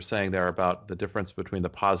what you were saying there about the difference between the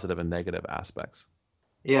positive and negative aspects.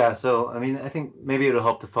 Yeah, so I mean, I think maybe it'll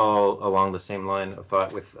help to follow along the same line of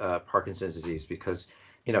thought with Parkinson's disease, because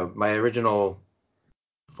my original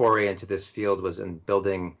foray into this field was in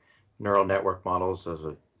building neural network models, as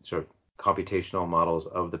a sort of computational models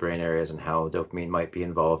of the brain areas and how dopamine might be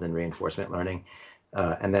involved in reinforcement learning.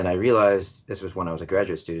 And then I realized, this was when I was a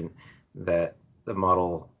graduate student, that the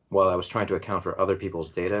model, while I was trying to account for other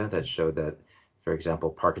people's data that showed that, for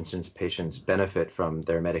example, Parkinson's patients benefit from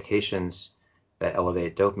their medications that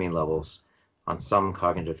elevate dopamine levels on some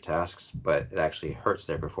cognitive tasks, but it actually hurts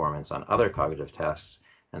their performance on other cognitive tasks.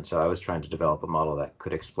 And so I was trying to develop a model that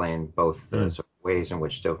could explain both the sort of ways in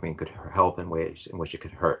which dopamine could help and ways in which it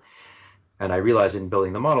could hurt. And I realized in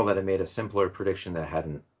building the model that it made a simpler prediction that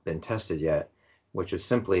hadn't been tested yet, which is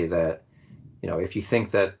simply that, if you think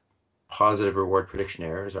that positive reward prediction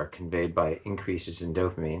errors are conveyed by increases in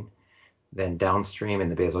dopamine, then downstream in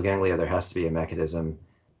the basal ganglia, there has to be a mechanism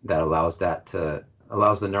that allows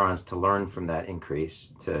the neurons to learn from that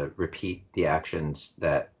increase, to repeat the actions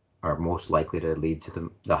that are most likely to lead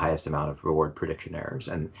to the highest amount of reward prediction errors.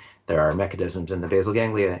 And there are mechanisms in the basal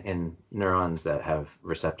ganglia in neurons that have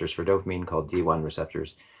receptors for dopamine called D1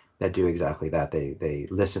 receptors that do exactly that. They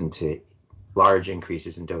listen to large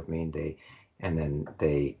increases in dopamine, and then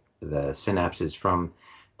the synapses from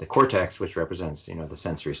the cortex, which represents the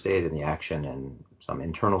sensory state and the action and some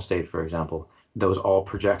internal state, for example, those all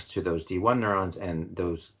project to those D1 neurons, and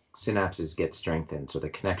those synapses get strengthened. So the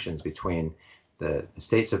connections between the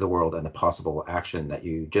states of the world and the possible action that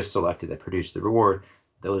you just selected that produced the reward,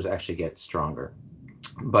 those actually get stronger.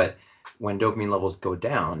 But when dopamine levels go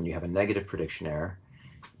down, you have a negative prediction error.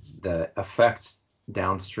 The effect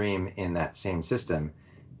downstream in that same system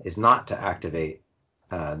is not to activate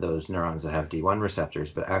those neurons that have D1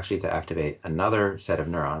 receptors, but actually to activate another set of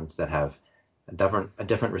neurons that have a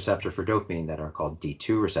different receptor for dopamine that are called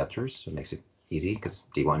D2 receptors. So it makes it easy because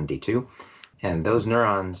D1, D2. And those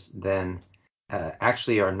neurons then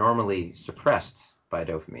actually are normally suppressed by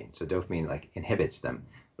dopamine. So dopamine inhibits them.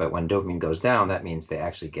 But when dopamine goes down, that means they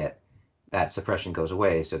actually that suppression goes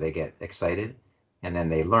away. So they get excited, and then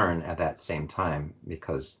they learn at that same time,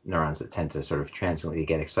 because neurons that tend to sort of transiently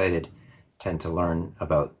get excited tend to learn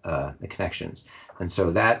about the connections. And so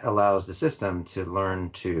that allows the system to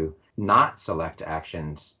learn to not select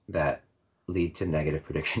actions that lead to negative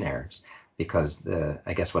prediction errors. Because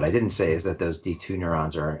I guess what I didn't say is that those D2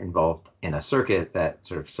 neurons are involved in a circuit that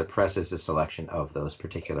sort of suppresses the selection of those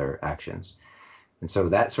particular actions. And so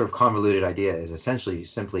that sort of convoluted idea is essentially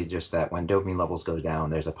simply just that when dopamine levels go down,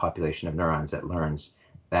 there's a population of neurons that learns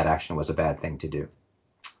that action was a bad thing to do.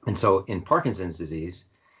 And so in Parkinson's disease,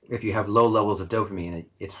 if you have low levels of dopamine,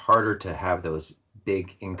 it's harder to have those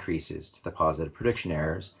big increases to the positive prediction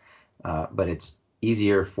errors, but it's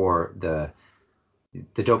easier for the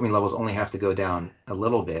dopamine levels only have to go down a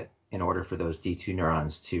little bit in order for those D2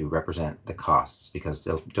 neurons to represent the costs, because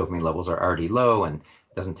dopamine levels are already low and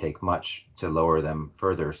it doesn't take much to lower them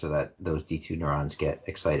further so that those D2 neurons get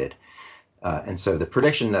excited. And so the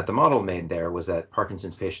prediction that the model made there was that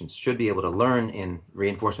Parkinson's patients should be able to learn in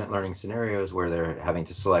reinforcement learning scenarios where they're having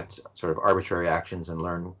to select sort of arbitrary actions and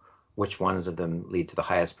learn which ones of them lead to the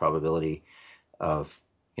highest probability of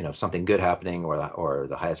something good happening or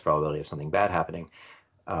the highest probability of something bad happening.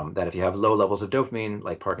 That if you have low levels of dopamine,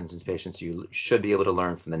 like Parkinson's patients, you should be able to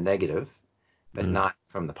learn from the negative, but not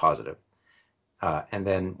from the positive. And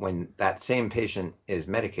then when that same patient is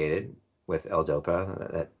medicated with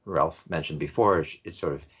L-DOPA that Ralph mentioned before, it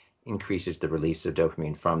sort of increases the release of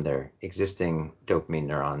dopamine from their existing dopamine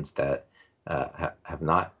neurons that have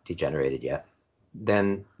not degenerated yet.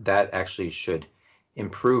 Then that actually should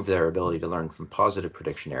improve their ability to learn from positive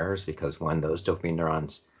prediction errors, because when those dopamine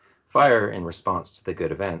neurons fire in response to the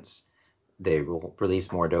good events, they will release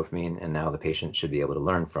more dopamine, and now the patient should be able to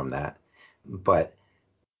learn from that. But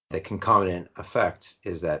the concomitant effect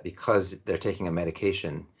is that because they're taking a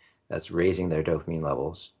medication that's raising their dopamine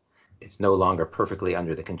levels, it's no longer perfectly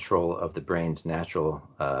under the control of the brain's natural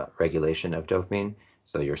regulation of dopamine.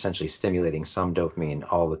 So you're essentially stimulating some dopamine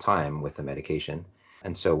all the time with the medication.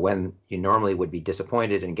 And so when you normally would be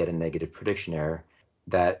disappointed and get a negative prediction error,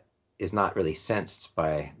 that is not really sensed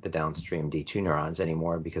by the downstream D2 neurons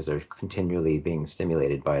anymore, because they're continually being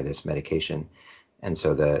stimulated by this medication. And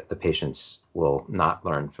so the patients will not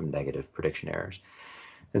learn from negative prediction errors.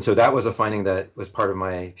 And so that was a finding that was part of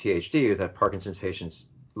my PhD, is that Parkinson's patients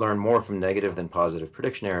learn more from negative than positive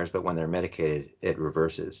prediction errors, but when they're medicated, it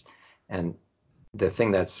reverses. And the thing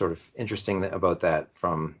that's sort of interesting about that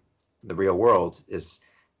from the real world is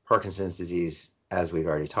Parkinson's disease, as we've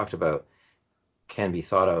already talked about, can be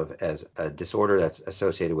thought of as a disorder that's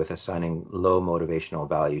associated with assigning low motivational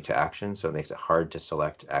value to action. So it makes it hard to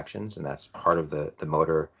select actions, and that's part of the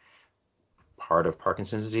motor part of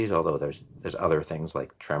Parkinson's disease, although there's other things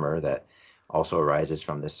like tremor that also arises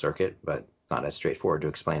from this circuit, but not as straightforward to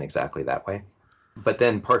explain exactly that way. But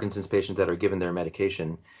then Parkinson's patients that are given their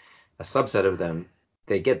medication, a subset of them,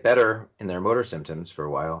 they get better in their motor symptoms for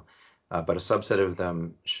a while, but a subset of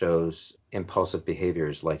them shows impulsive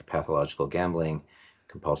behaviors like pathological gambling,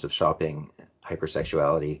 compulsive shopping,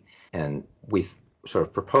 hypersexuality. And we've sort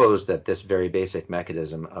of proposed that this very basic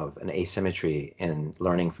mechanism of an asymmetry in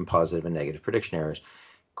learning from positive and negative prediction errors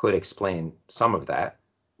could explain some of that,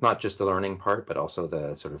 not just the learning part, but also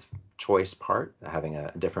the sort of choice part, having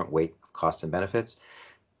a different weight of cost and benefits.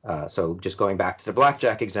 So just going back to the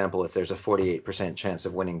blackjack example, if there's a 48% chance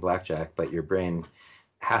of winning blackjack, but your brain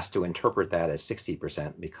has to interpret that as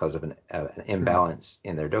 60% because of an imbalance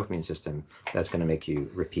in their dopamine system, that's going to make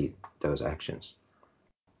you repeat those actions.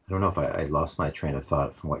 I don't know if I lost my train of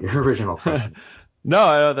thought from what your original question.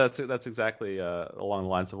 No, that's exactly along the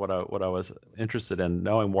lines of what I was interested in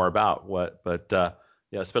knowing more about.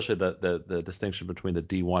 Yeah, especially the distinction between the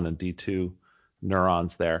D1 and D2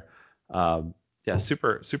 neurons there. Yeah,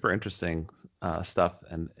 super interesting stuff.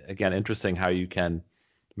 And again, interesting how you can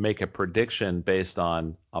make a prediction based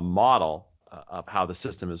on a model of how the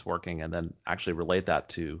system is working, and then actually relate that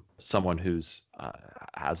to someone who's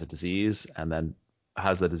has a disease, and then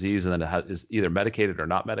has the disease, and then is either medicated or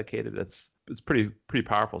not medicated. It's pretty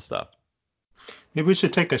powerful stuff. Maybe we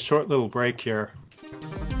should take a short little break here.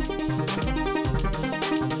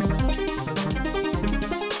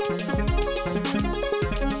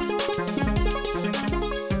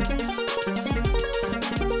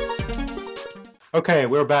 Okay,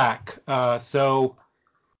 we're back. So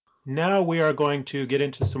now we are going to get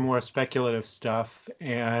into some more speculative stuff.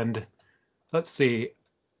 And let's see,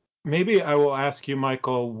 maybe I will ask you,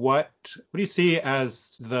 Michael, what do you see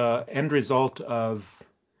as the end result of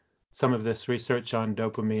some of this research on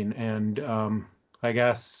dopamine? And I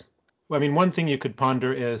guess, one thing you could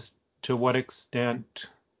ponder is to what extent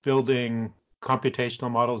building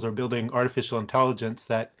computational models or building artificial intelligence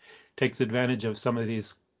that takes advantage of some of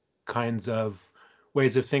these kinds of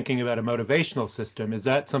ways of thinking about a motivational system, is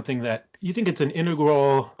that something that you think it's an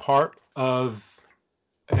integral part of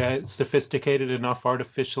sophisticated enough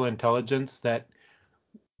artificial intelligence that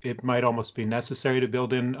it might almost be necessary to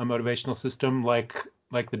build in a motivational system like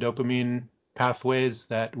the dopamine pathways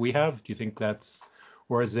that we have? Do you think that's,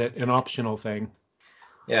 or is it an optional thing?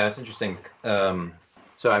 Yeah, it's interesting.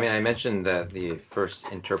 So, I mentioned that the first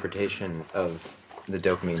interpretation of the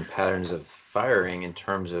dopamine patterns of firing in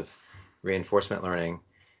terms of reinforcement learning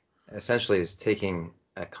essentially is taking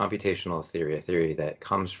a computational theory, a theory that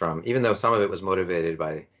comes from, even though some of it was motivated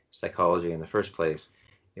by psychology in the first place,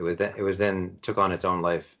 it was then took on its own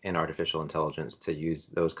life in artificial intelligence to use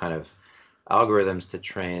those kind of algorithms to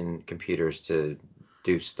train computers to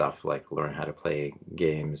do stuff like learn how to play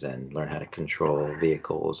games and learn how to control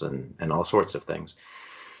vehicles and all sorts of things.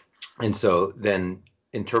 And so then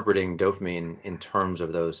interpreting dopamine in terms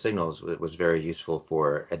of those signals was very useful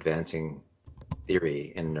for advancing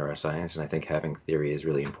theory in neuroscience. And I think having theory is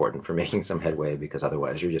really important for making some headway, because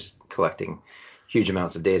otherwise you're just collecting huge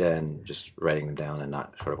amounts of data and just writing them down and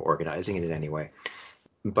not sort of organizing it in any way.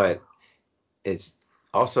 But it's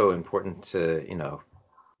also important to,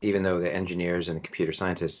 even though the engineers and computer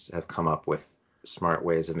scientists have come up with smart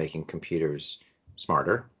ways of making computers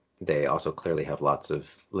smarter, they also clearly have lots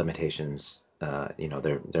of limitations.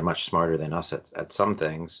 They're much smarter than us at some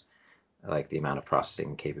things, like the amount of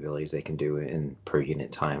processing capabilities they can do in per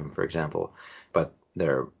unit time, for example. But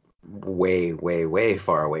they're way, way, way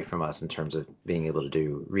far away from us in terms of being able to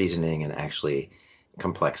do reasoning and actually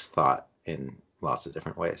complex thought in lots of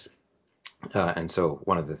different ways. And so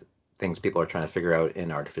one of the things people are trying to figure out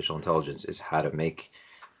in artificial intelligence is how to make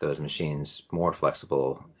those machines more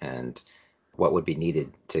flexible and what would be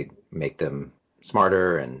needed to make them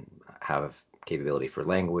smarter and have capability for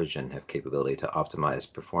language and have capability to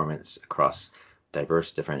optimize performance across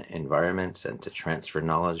diverse different environments and to transfer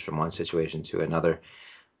knowledge from one situation to another.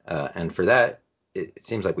 And for that, it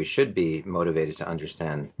seems like we should be motivated to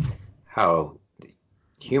understand how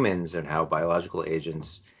humans and how biological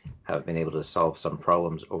agents have been able to solve some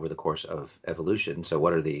problems over the course of evolution. So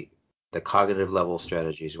what are the cognitive level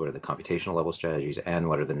strategies, what are the computational level strategies, and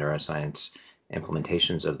what are the neuroscience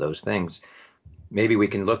implementations of those things? Maybe we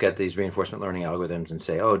can look at these reinforcement learning algorithms and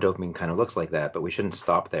say, oh, dopamine kind of looks like that, but we shouldn't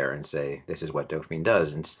stop there and say, this is what dopamine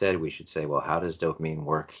does. Instead, we should say, well, how does dopamine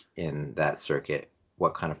work in that circuit?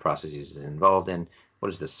 What kind of processes is it involved in? What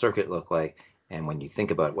does the circuit look like? And when you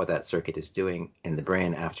think about what that circuit is doing in the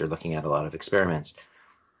brain after looking at a lot of experiments,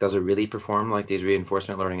 does it really perform like these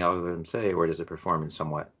reinforcement learning algorithms say, or does it perform in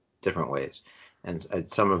somewhat different ways? And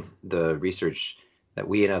some of the research that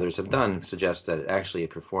we and others have done suggests that it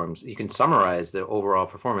performs, you can summarize the overall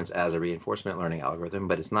performance as a reinforcement learning algorithm,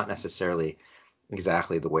 but it's not necessarily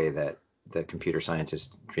exactly the way that the computer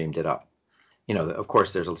scientists dreamed it up. Of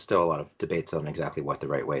course, there's still a lot of debates on exactly what the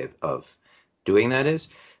right way of doing that is.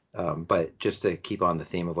 But just to keep on the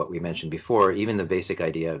theme of what we mentioned before, even the basic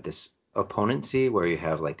idea of this opponency, where you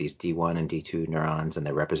have like these D1 and D2 neurons and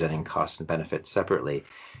they're representing costs and benefits separately,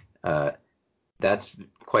 that's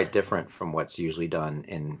quite different from what's usually done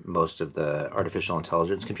in most of the artificial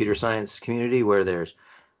intelligence computer science community, where there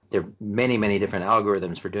are many, many different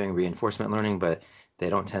algorithms for doing reinforcement learning, but they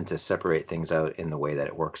don't tend to separate things out in the way that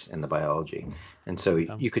it works in the biology. And so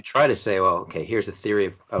you could try to say, well, okay, here's a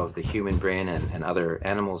theory of the human brain and other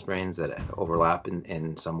animals' brains that overlap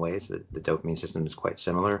in some ways. The dopamine system is quite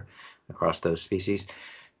similar across those species.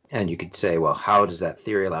 And you could say, well, how does that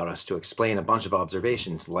theory allow us to explain a bunch of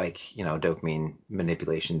observations like, dopamine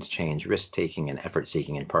manipulations change risk-taking and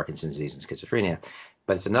effort-seeking in Parkinson's disease and schizophrenia?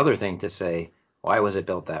 But it's another thing to say, why was it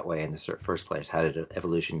built that way in the first place? How did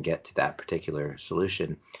evolution get to that particular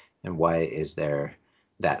solution? And why is there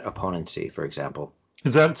that opponency, for example?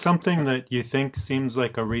 Is that something that you think seems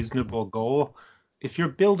like a reasonable goal? If you're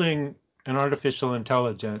building an artificial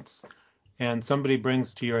intelligence and somebody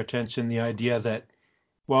brings to your attention the idea that,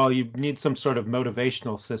 well, you need some sort of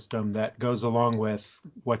motivational system that goes along with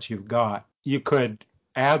what you've got, you could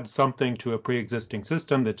add something to a pre-existing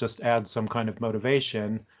system that just adds some kind of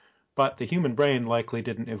motivation. But the human brain likely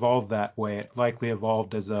didn't evolve that way. It likely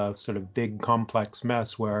evolved as a sort of big complex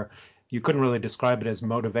mess where you couldn't really describe it as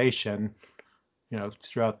motivation,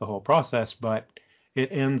 throughout the whole process, but it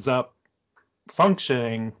ends up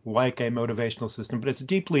functioning like a motivational system, but it's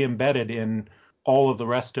deeply embedded in all of the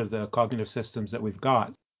rest of the cognitive systems that we've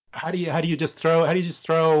got. How do you just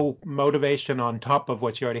throw motivation on top of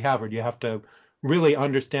what you already have, or do you have to really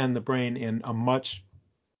understand the brain in a much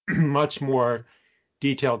much more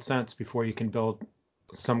detailed sense before you can build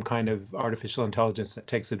some kind of artificial intelligence that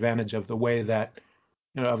takes advantage of the way that,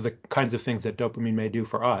 of the kinds of things that dopamine may do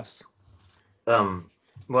for us?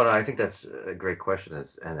 Well, I think that's a great question,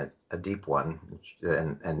 and a deep one,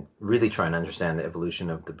 and really trying to understand the evolution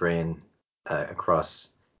of the brain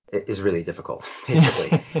across is really difficult.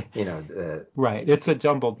 Basically, right. It's a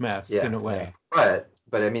jumbled mess in a way. Yeah.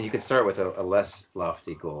 But I mean, you could start with a less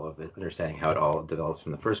lofty goal of understanding how it all develops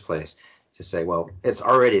in the first place. To say, well, it's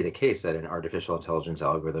already the case that in artificial intelligence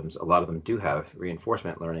algorithms, a lot of them do have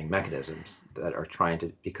reinforcement learning mechanisms that are trying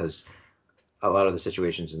to, because a lot of the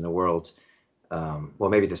situations in the world well,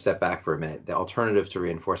 maybe to step back for a minute, the alternative to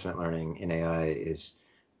reinforcement learning in AI is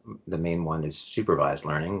the main one is supervised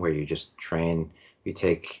learning, where you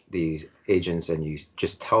take these agents and you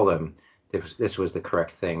just tell them this was the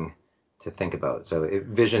correct thing to think about. So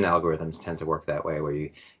vision algorithms tend to work that way, where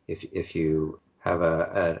if you have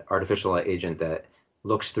an artificial agent that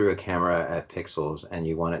looks through a camera at pixels and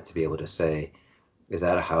you want it to be able to say, is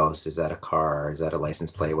that a house? Is that a car? Is that a license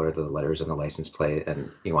plate? What are the letters on the license plate? And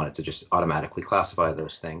you want it to just automatically classify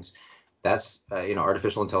those things. That's,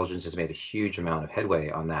 artificial intelligence has made a huge amount of headway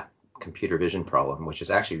on that computer vision problem, which is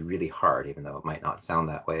actually really hard, even though it might not sound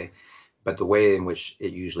that way. But the way in which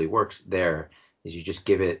it usually works there is you just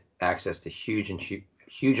give it access to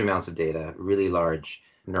huge amounts of data, really large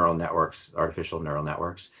neural networks, artificial neural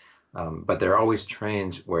networks. But they're always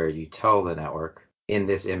trained where you tell the network, in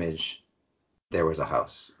this image, there was a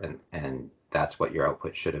house, and that's what your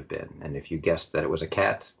output should have been. And if you guessed that it was a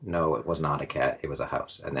cat, no, it was not a cat, it was a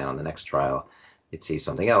house. And then on the next trial, it sees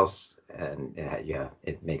something else, and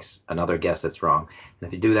it makes another guess that's wrong. And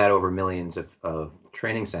if you do that over millions of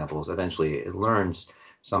training samples, eventually it learns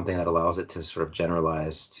something that allows it to sort of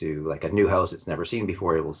generalize to like a new house it's never seen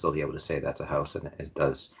before. It will still be able to say that's a house, and it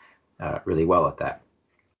does really well at that.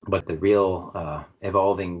 But the real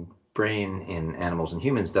evolving brain in animals and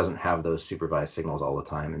humans doesn't have those supervised signals all the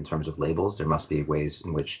time in terms of labels. There must be ways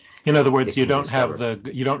in which, in other words, you don't have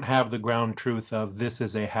the ground truth of this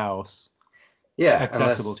is a house. Yeah,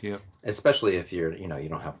 accessible to you, especially if you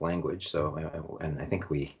don't have language. So, and I think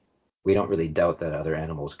we don't really doubt that other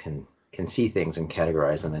animals can see things and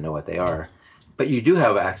categorize them and know what they are. But you do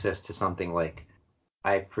have access to something like,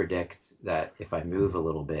 I predict that if I move a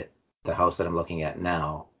little bit, the house that I'm looking at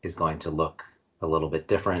now is going to look a little bit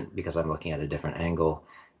different because I'm looking at a different angle.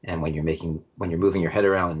 And when you're moving your head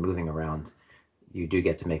around and moving around, you do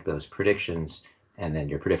get to make those predictions, and then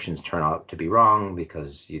your predictions turn out to be wrong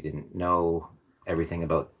because you didn't know everything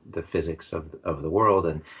about the physics of the world.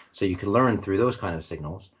 And so you can learn through those kind of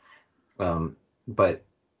signals. But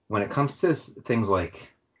when it comes to things like,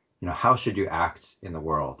 how should you act in the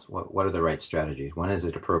world? What are the right strategies? When is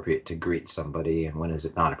it appropriate to greet somebody, and when is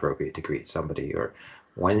it not appropriate to greet somebody? Or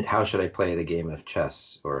how should I play the game of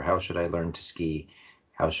chess? Or how should I learn to ski?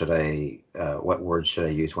 What words should I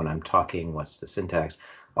use when I'm talking? What's the syntax?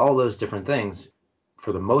 All those different things,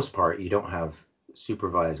 for the most part, you don't have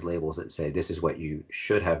supervised labels that say this is what you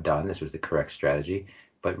should have done. This was the correct strategy.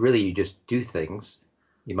 But really, you just do things.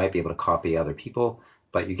 You might be able to copy other people,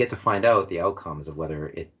 but you get to find out the outcomes of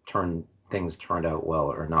whether things turned out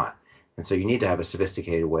well or not. And so you need to have a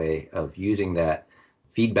sophisticated way of using that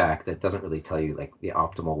feedback that doesn't really tell you like the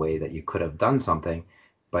optimal way that you could have done something,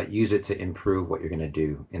 but use it to improve what you're going to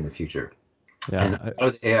do in the future. Yeah, and a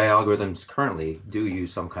lot of AI algorithms currently do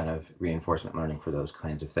use some kind of reinforcement learning for those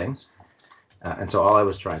kinds of things. And so all I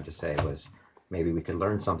was trying to say was maybe we could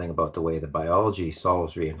learn something about the way the biology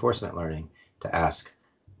solves reinforcement learning to ask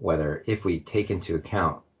whether, if we take into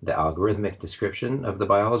account the algorithmic description of the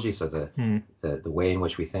biology, so the way in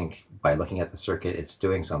which we think by looking at the circuit it's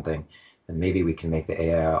doing something, then maybe we can make the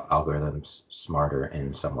AI algorithms smarter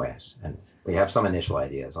in some ways. And we have some initial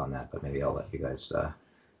ideas on that, but maybe I'll let you guys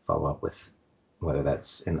follow up with whether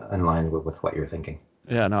that's in line with what you're thinking.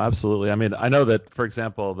 Yeah, no, absolutely. I mean, I know that, for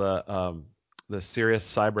example, the Sirius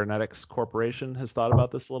Cybernetics Corporation has thought about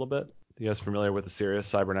this a little bit. You guys familiar with the Sirius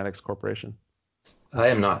Cybernetics Corporation? I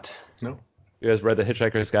am not. No. You guys read The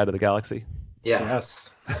Hitchhiker's Guide to the Galaxy? Yeah.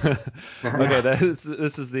 Yes. Okay, this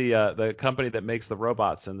is the company that makes the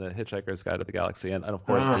robots in The Hitchhiker's Guide to the Galaxy, and of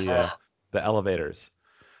course the elevators.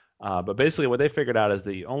 But basically, what they figured out is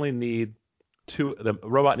that you only need the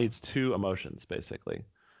robot needs two emotions, basically,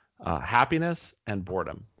 happiness and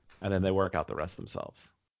boredom, and then they work out the rest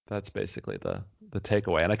themselves. That's basically the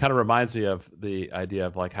takeaway. And it kind of reminds me of the idea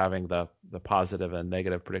of like having the positive and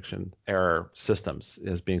negative prediction error systems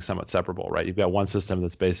as being somewhat separable, right? You've got one system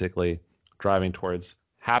that's basically driving towards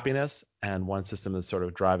happiness and one system that's sort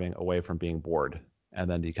of driving away from being bored. And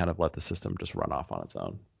then you kind of let the system just run off on its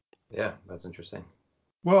own. Yeah, that's interesting.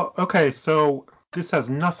 Well, okay, so this has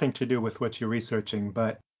nothing to do with what you're researching,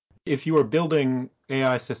 but if you were building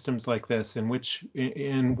AI systems like this,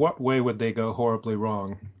 in what way would they go horribly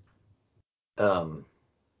wrong? Well,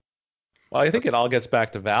 I think it all gets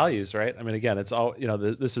back to values, right? I mean, again, it's all,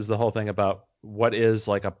 this is the whole thing about what is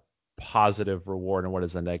like a positive reward and what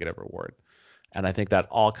is a negative reward. And I think that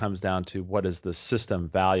all comes down to what is the system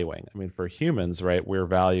valuing. I mean, for humans, right, we're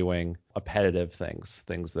valuing appetitive things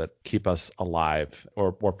that keep us alive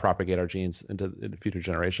or propagate our genes into future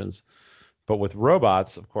generations. But with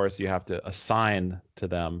robots, of course, you have to assign to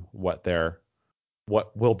them what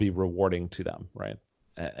will be rewarding to them, right?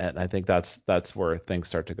 And I think that's where things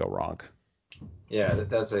start to go wrong. Yeah,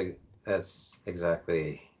 that's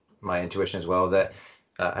exactly my intuition as well. That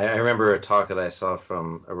I remember a talk that I saw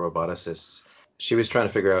from a roboticist. She was trying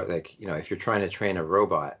to figure out, like, if you're trying to train a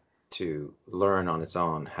robot to learn on its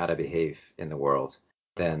own how to behave in the world,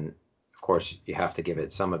 then of course you have to give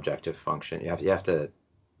it some objective function. You have to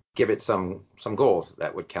give it some goals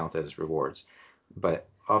that would count as rewards. But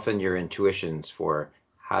often your intuitions for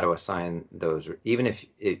how to assign those, even if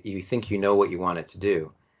you think you know what you want it to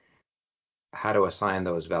do, how to assign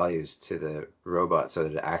those values to the robot so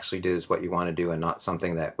that it actually does what you want to do and not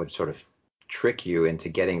something that would sort of trick you into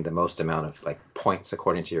getting the most amount of like points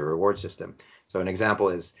according to your reward system. So an example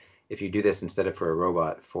is, if you do this instead of for a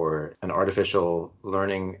robot, for an artificial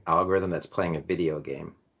learning algorithm that's playing a video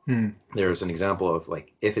game, there's an example of,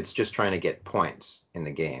 like, if it's just trying to get points in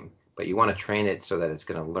the game, but you want to train it so that it's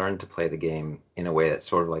going to learn to play the game in a way that's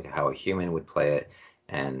sort of like how a human would play it,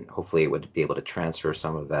 and hopefully it would be able to transfer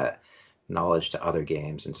some of that knowledge to other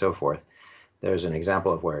games and so forth. There's an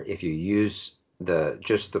example of where if you use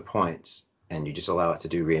just the points and you just allow it to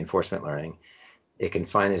do reinforcement learning, it can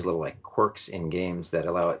find these little like quirks in games that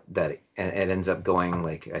allow it, and it ends up going,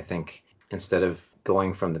 like, I think instead of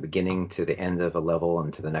going from the beginning to the end of a level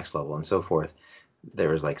and to the next level and so forth,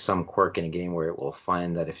 there is like some quirk in a game where it will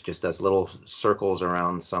find that if it just does little circles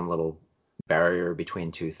around some little barrier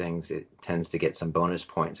between two things, it tends to get some bonus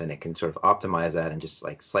points, and it can sort of optimize that and just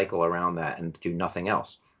like cycle around that and do nothing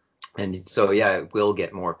else. And so, yeah, it will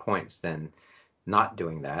get more points than not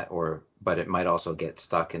doing that, but it might also get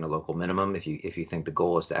stuck in a local minimum if you think the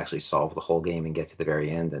goal is to actually solve the whole game and get to the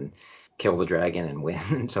very end and kill the dragon and win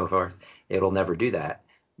and so forth. It'll never do that,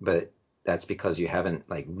 but that's because you haven't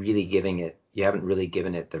really given it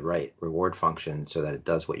the right reward function so that it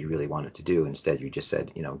does what you really want it to do. Instead, you just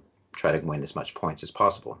said, try to win as much points as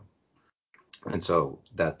possible. And so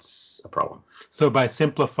that's a problem. So by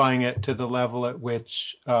simplifying it to the level at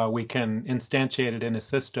which we can instantiate it in a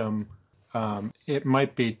system, it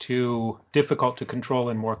might be too difficult to control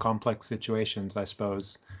in more complex situations, I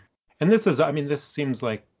suppose. And this seems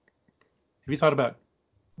like, have you thought about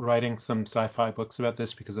writing some sci-fi books about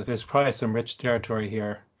this? Because there's probably some rich territory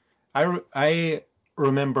here. I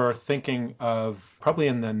remember thinking of, probably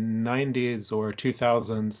in the 90s or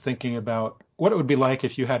 2000s, thinking about what it would be like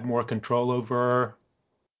if you had more control over,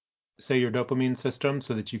 say, your dopamine system,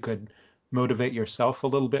 so that you could motivate yourself a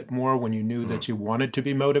little bit more when you knew that you wanted to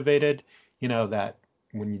be motivated. That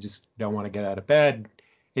when you just don't want to get out of bed,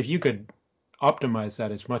 if you could optimize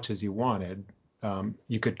that as much as you wanted,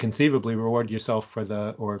 you could conceivably reward yourself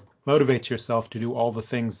or motivate yourself to do all the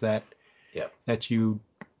things that you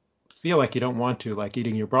feel like you don't want to, like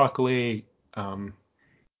eating your broccoli,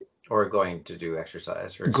 or going to do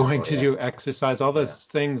exercise, for example. Going to do exercise, all those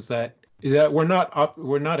things that we're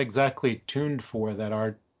not exactly tuned for, that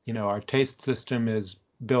our taste system is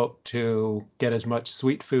built to get as much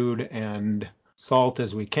sweet food and salt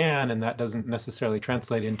as we can, and that doesn't necessarily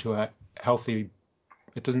translate into it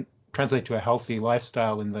doesn't translate to a healthy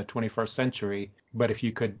lifestyle in the 21st century. But if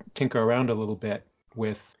you could tinker around a little bit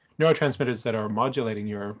with neurotransmitters that are modulating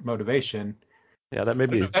your motivation. Yeah, that may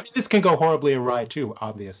be. This can go horribly awry too,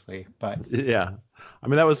 obviously, but yeah,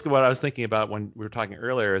 that was what I was thinking about when we were talking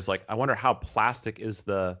earlier. Is like, I wonder how plastic is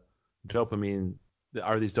the dopamine.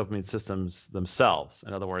 Are these dopamine systems themselves?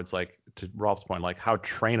 In other words, like to Rolf's point, like how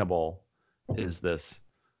trainable is this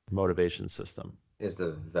motivation system? Is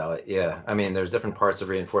the valid? Yeah, there's different parts of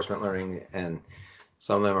reinforcement learning, and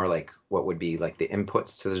some of them are like what would be like the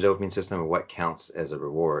inputs to the dopamine system, or what counts as a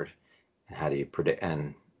reward, and how do you predict,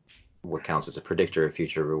 and what counts as a predictor of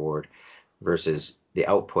future reward, versus the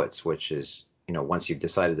outputs, which is, once you've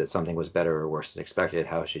decided that something was better or worse than expected,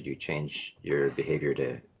 how should you change your behavior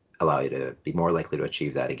to allow you to be more likely to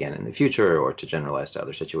achieve that again in the future, or to generalize to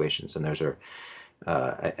other situations. And those are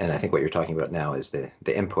and I think what you're talking about now is the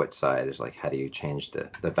input side, is like, how do you change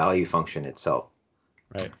the value function itself?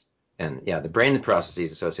 Right. And yeah, the brain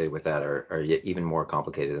processes associated with that are even more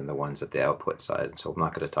complicated than the ones at the output side. So I'm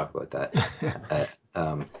not going to talk about that.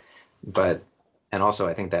 But, and also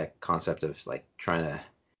I think that concept of like trying to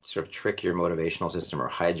sort of trick your motivational system or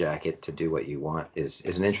hijack it to do what you want is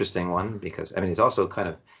an interesting one, because it's also kind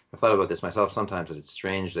of, I've thought about this myself sometimes, that it's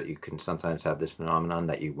strange that you can sometimes have this phenomenon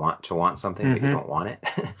that you want something, but you don't want it.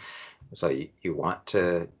 So you want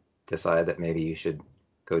to decide that maybe you should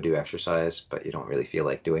go do exercise, but you don't really feel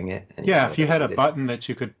like doing it. And if you had a button that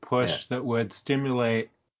you could push that would stimulate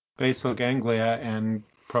basal ganglia and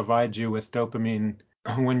provide you with dopamine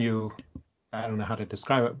when you, I don't know how to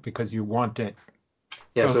describe it, because you want it.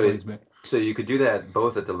 Yeah, so So you could do that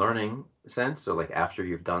both at the learning sense, so like after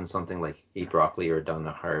you've done something like eat broccoli or done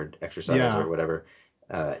a hard exercise Yeah. or whatever,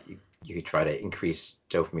 you could try to increase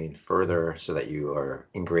dopamine further so that you are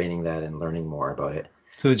ingraining that and learning more about it.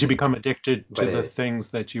 So that you become addicted to But the it, things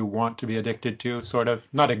that you want to be addicted to, sort of.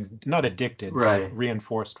 Not addicted, but right.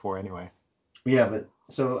 reinforced for anyway. Yeah, but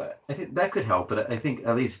so I think that could help. But I think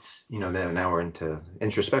at least, now we're into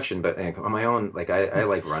introspection. But on my own, like I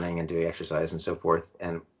like running and doing exercise and so forth.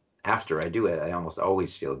 And after I do it, I almost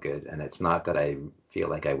always feel good. And it's not that I feel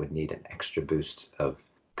like I would need an extra boost of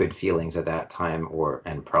good feelings at that time,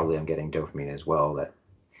 and probably I'm getting dopamine as well. That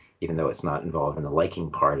even though it's not involved in the liking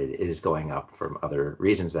part, it is going up from other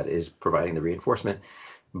reasons that is providing the reinforcement.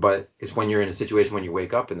 But it's when you're in a situation when you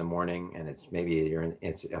wake up in the morning and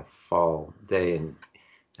it's a fall day,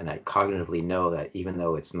 and I cognitively know that even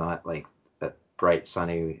though it's not like a bright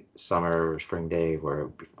sunny summer or spring day where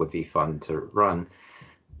it would be fun to run,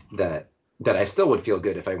 that I still would feel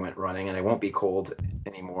good if I went running, and I won't be cold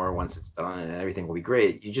anymore once it's done, and everything will be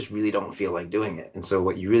great. You just really don't feel like doing it. And so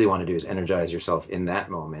what you really want to do is energize yourself in that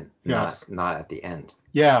moment, Yes. not at the end.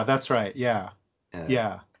 Yeah, that's right. Yeah. Uh,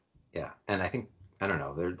 Yeah. yeah. And I think, I don't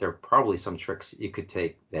know, there are probably some tricks you could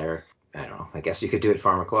take there. I don't know. I guess you could do it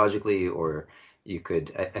pharmacologically, or you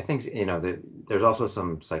could. I think there's also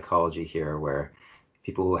some psychology here where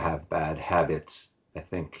people who have bad habits. I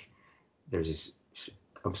think there's these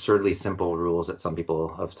absurdly simple rules that some people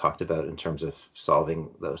have talked about in terms of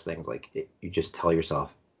solving those things. Like you just tell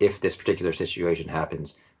yourself, if this particular situation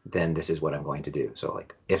happens, then this is what I'm going to do. So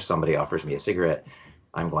like if somebody offers me a cigarette,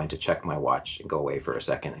 I'm going to check my watch and go away for a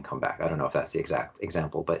second and come back. I don't know if that's the exact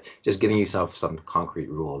example, but just giving yourself some concrete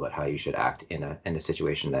rule about how you should act in a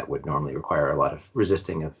situation that would normally require a lot of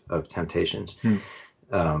resisting of temptations.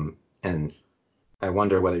 Hmm. And I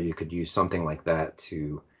wonder whether you could use something like that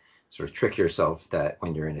to sort of trick yourself that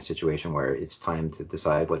when you're in a situation where it's time to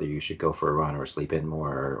decide whether you should go for a run or sleep in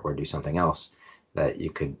more, or do something else, that you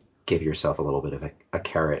could give yourself a little bit of a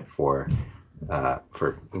carrot for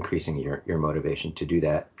increasing your motivation to do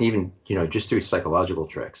that. Even, just through psychological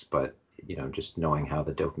tricks, but just knowing how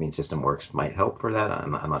the dopamine system works might help for that.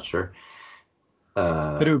 I'm not sure. But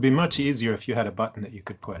Uh, it would be much easier if you had a button that you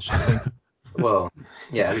could push, I think. Well,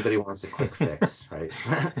 yeah, everybody wants a quick fix, right?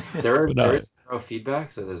 But There no, is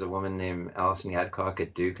neurofeedback. So there's a woman named Alison Yadcock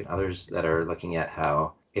at Duke and others that are looking at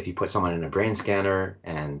how if you put someone in a brain scanner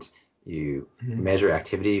and you Mhm. measure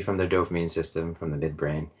activity from their dopamine system from the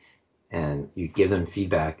midbrain, and you give them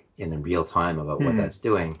feedback in real time about what Hmm. that's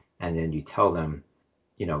doing, and then you tell them,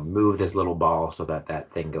 move this little ball so that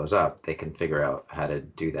that thing goes up, they can figure out how to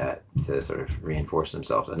do that to sort of reinforce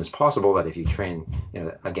themselves. And it's possible that if you train,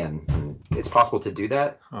 again, it's possible to do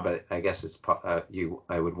that, Huh. but I guess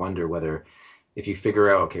I would wonder whether if you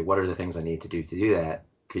figure out, okay, what are the things I need to do that,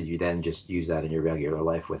 could you then just use that in your regular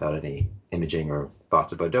life without any imaging or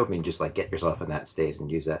thoughts about dopamine, just like get yourself in that state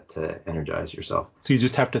and use that to energize yourself? So you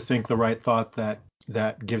just have to think the right thought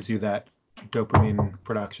that gives you that dopamine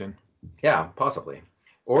production. Yeah, possibly. yeah,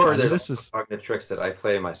 Or I mean, there's this also is cognitive tricks that I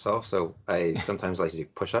play myself. So I sometimes like to do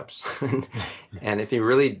push-ups. And if you're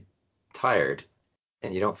really tired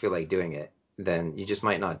and you don't feel like doing it, then you just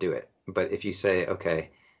might not do it. But if you say,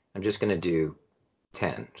 okay, I'm just going to do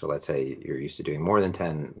 10. So let's say you're used to doing more than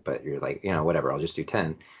 10, but you're like, whatever, I'll just do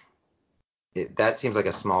 10. That seems like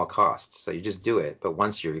a small cost. So you just do it. But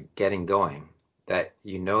once you're getting going, that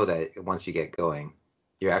that once you get going,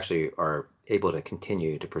 you actually are able to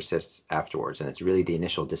continue to persist afterwards. And it's really the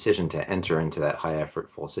initial decision to enter into that high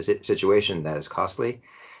effortful situation that is costly.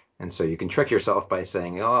 And so you can trick yourself by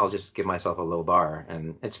saying, oh, I'll just give myself a low bar.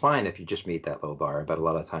 And it's fine if you just meet that low bar, but a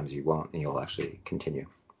lot of times you won't, and you'll actually continue.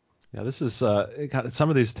 yeah, this is some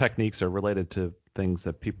of these techniques are related to things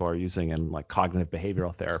that people are using in like cognitive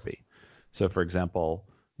behavioral therapy. So, for example,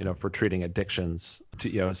 for treating addictions,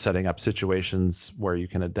 setting up situations where you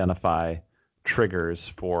can identify triggers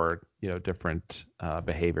for different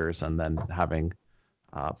behaviors, and then having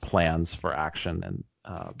plans for action, and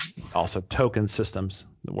also token systems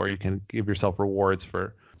where you can give yourself rewards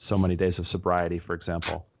for so many days of sobriety, for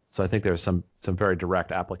example. So I think there's some very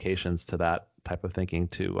direct applications to that type of thinking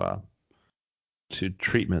to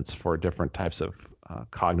treatments for different types of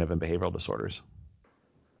cognitive and behavioral disorders.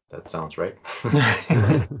 That sounds right.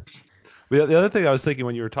 The other thing I was thinking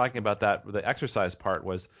when you were talking about that, the exercise part,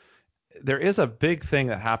 was there is a big thing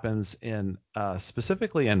that happens in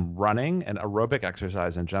specifically in running and aerobic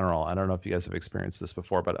exercise in general. I don't know if you guys have experienced this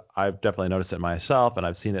before, but I've definitely noticed it myself, and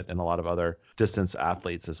I've seen it in a lot of other distance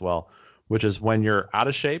athletes as well, which is when you're out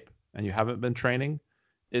of shape and you haven't been training,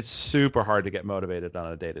 it's super hard to get motivated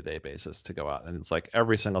on a day-to-day basis to go out. And it's like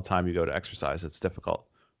every single time you go to exercise, it's difficult.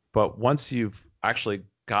 But once you've actually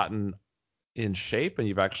gotten in shape and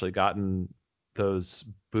you've actually gotten those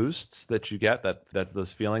boosts that you get, that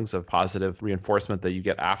those feelings of positive reinforcement that you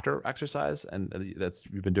get after exercise, and that's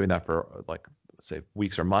you've been doing that for like say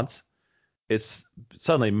weeks or months, it's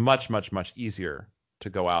suddenly much, much, much easier to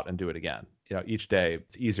go out and do it again. Each day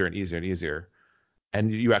it's easier and easier and easier,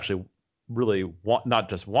 and you actually really want, not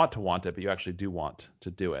just want it, but you actually do want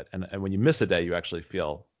to do it. And when you miss a day, you actually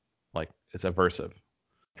feel like it's aversive.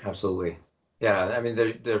 Absolutely. Yeah, I mean,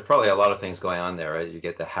 there's probably a lot of things going on there, right? You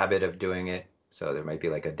get the habit of doing it. So there might be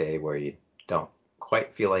like a day where you don't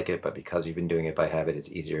quite feel like it, but because you've been doing it by habit, it's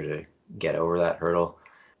easier to get over that hurdle.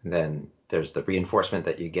 And then there's the reinforcement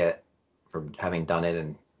that you get from having done it.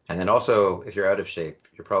 And then also, if you're out of shape,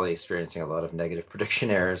 you're probably experiencing a lot of negative prediction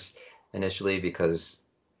errors initially because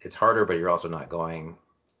it's harder, but you're also not going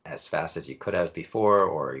as fast as you could have before,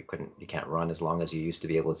 or you can't run as long as you used to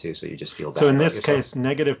be able to, so you just feel bad So in about this yourself. case,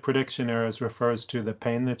 negative prediction errors refers to the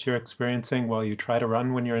pain that you're experiencing while you try to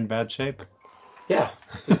run when you're in bad shape? Yeah,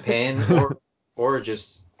 the pain, or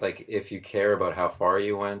just like if you care about how far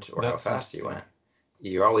you went or how That's fast nice, you yeah. went,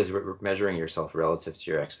 you're always measuring yourself relative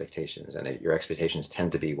to your expectations, and your expectations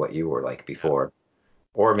tend to be what you were like before,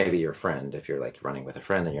 or maybe your friend if you're like running with a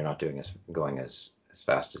friend and you're not going as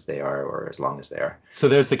fast as they are or as long as they are. So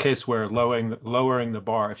there's the case where lowering the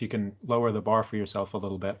bar, if you can lower the bar for yourself a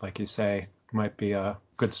little bit, like you say, might be a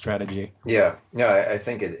good strategy. Yeah, no, I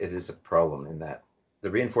think it is a problem in that the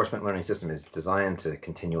reinforcement learning system is designed to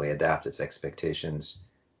continually adapt its expectations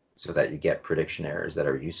so that you get prediction errors that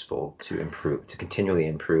are useful to continually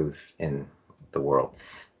improve in the world.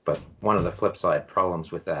 But one of the flip side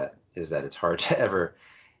problems with that is that it's hard to ever,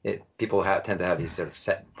 people tend to have these sort of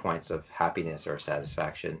set points of happiness or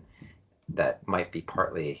satisfaction that might be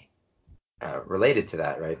partly related to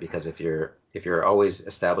that, right? Because if you're always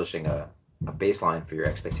establishing a baseline for your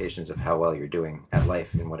expectations of how well you're doing at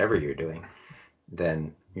life in whatever you're doing,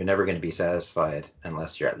 then you're never going to be satisfied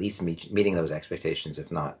unless you're at least meeting those expectations,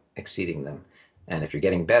 if not exceeding them. And if you're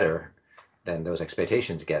getting better, then those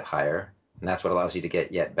expectations get higher, and that's what allows you to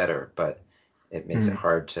get yet better. But it makes it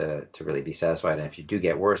hard to really be satisfied. And if you do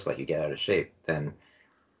get worse, like you get out of shape, then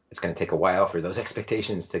it's going to take a while for those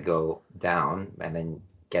expectations to go down, and then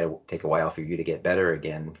take a while for you to get better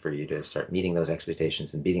again, for you to start meeting those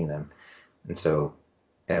expectations and beating them. And so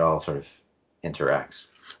it all sort of interacts.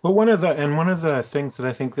 Well, one of the things that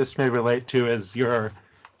I think this may relate to is your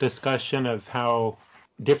discussion of how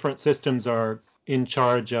different systems are in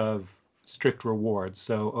charge of strict rewards.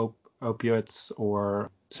 So opiates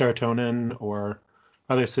or serotonin or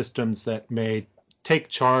other systems that may take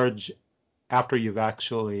charge after you've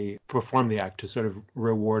actually performed the act to sort of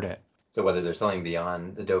reward it. So whether there's something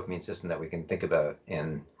beyond the dopamine system that we can think about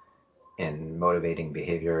in motivating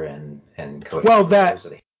behavior and coding Well,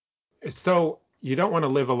 curiosity. so you don't want to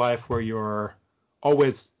live a life where you're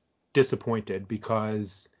always disappointed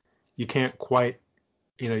because you can't quite,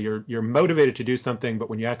 you're motivated to do something, but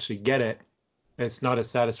when you actually get it, it's not as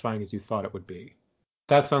satisfying as you thought it would be.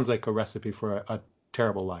 That sounds like a recipe for a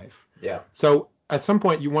terrible life. Yeah. So at some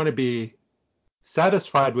point, you want to be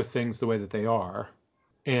satisfied with things the way that they are,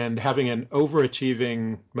 and having an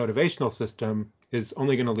overachieving motivational system is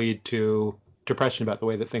only going to lead to depression about the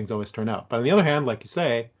way that things always turn out. But on the other hand, like you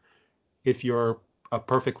say, if you're a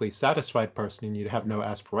perfectly satisfied person and you have no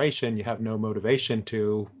aspiration, you have no motivation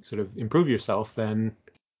to sort of improve yourself, then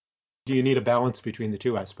do you need a balance between the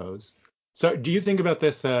two, I suppose? So do you think about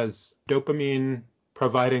this as dopamine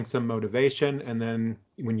providing some motivation, and then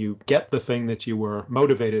when you get the thing that you were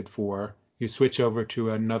motivated for, you switch over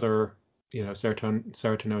to another, serotonin,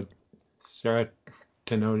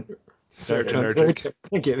 Serotonergic.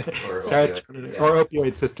 thank you, Or opioid. serotonin Yeah. or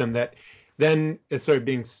opioid system that then is sort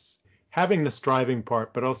of having the striving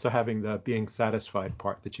part, but also having the being satisfied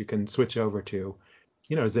part that you can switch over to.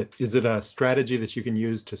 Is it a strategy that you can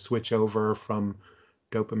use to switch over from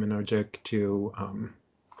dopaminergic to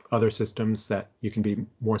other systems that you can be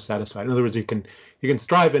more satisfied? In other words, you can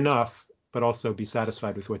strive enough, but also be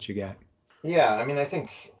satisfied with what you get. Yeah, I mean, I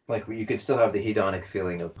think like you could still have the hedonic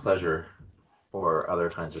feeling of pleasure or other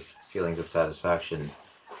kinds of feelings of satisfaction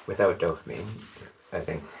without dopamine. I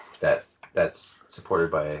think that's supported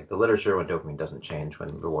by the literature. When dopamine doesn't change,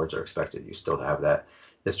 when rewards are expected, you still have that.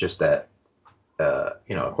 It's just that,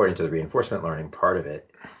 according to the reinforcement learning part of it,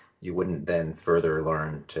 you wouldn't then further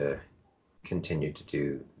learn to continue to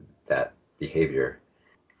do that behavior.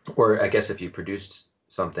 Or I guess if you produced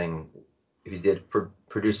something, if you did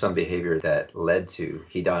produce some behavior that led to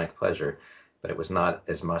hedonic pleasure, but it was not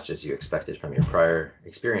as much as you expected from your prior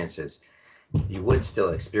experiences, you would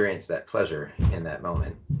still experience that pleasure in that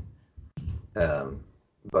moment.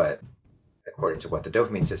 But according to what the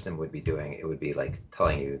dopamine system would be doing, it would be like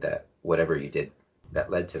telling you that whatever you did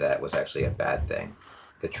that led to that was actually a bad thing.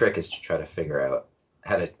 The trick is to try to figure out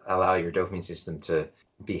how to allow your dopamine system to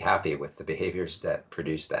be happy with the behaviors that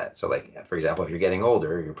produce that. So, like, for example, if you're getting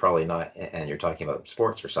older, you're probably not, and you're talking about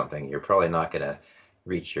sports or something, you're probably not going to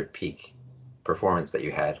reach your peak performance that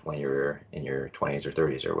you had when you were in your 20s or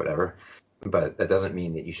 30s or whatever. But that doesn't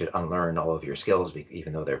mean that you should unlearn all of your skills,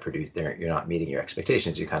 even though you're not meeting your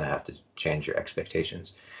expectations. You kind of have to change your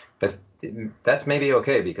expectations. But that's maybe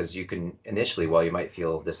okay, because you can initially, while you might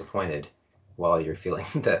feel disappointed, while you're feeling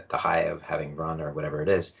the high of having run or whatever it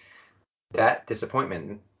is, that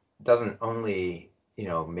disappointment doesn't only,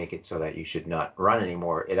 make it so that you should not run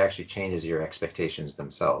anymore. It actually changes your expectations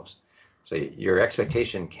themselves. So your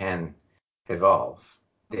expectation can evolve.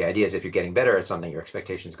 The idea is if you're getting better at something, your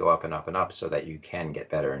expectations go up and up and up so that you can get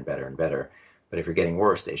better and better and better. But if you're getting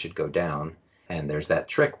worse, they should go down. And there's that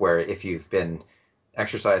trick where if you've been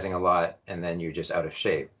exercising a lot and then you're just out of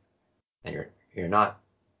shape, and you're not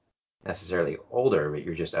necessarily older, but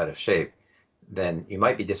you're just out of shape, then you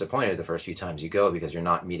might be disappointed the first few times you go because you're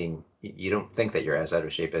not meeting, you don't think that you're as out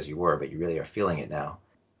of shape as you were, but you really are feeling it now.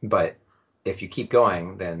 But if you keep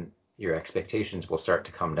going, then your expectations will start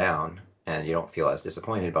to come down and you don't feel as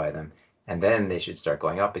disappointed by them. And then they should start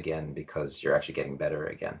going up again because you're actually getting better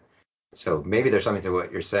again. So maybe there's something to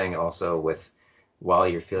what you're saying also with, while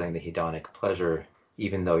you're feeling the hedonic pleasure,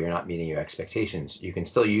 even though you're not meeting your expectations, you can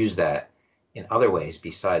still use that in other ways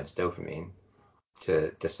besides dopamine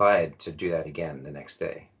to decide to do that again the next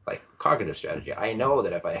day. Like cognitive strategy. I know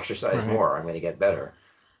that if I exercise more, I'm going to get better,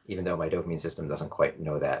 even though my dopamine system doesn't quite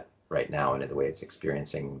know that right now and in the way it's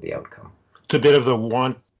experiencing the outcome. It's a bit of the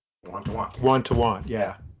want to want. Want to want,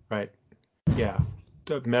 yeah. Right. Yeah.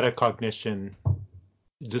 The metacognition,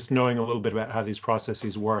 just knowing a little bit about how these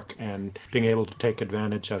processes work and being able to take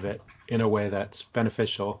advantage of it in a way that's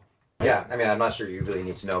beneficial. Yeah, I mean, I'm not sure you really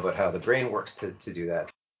need to know about how the brain works to do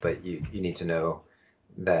that, but you need to know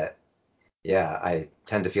that, yeah, I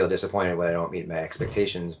tend to feel disappointed when I don't meet my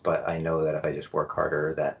expectations, but I know that if I just work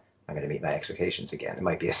harder, that I'm going to meet my expectations again. It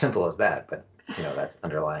might be as simple as that, but that's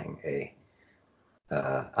underlying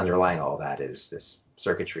all that is this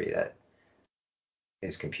circuitry that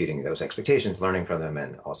is computing those expectations, learning from them,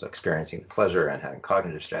 and also experiencing the pleasure and having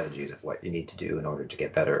cognitive strategies of what you need to do in order to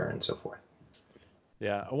get better and so forth.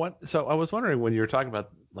 Yeah. So I was wondering, when you were talking about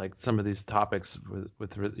like some of these topics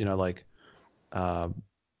with like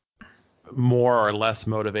more or less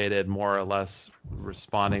motivated, more or less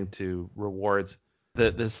responding to rewards,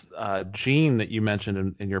 this gene that you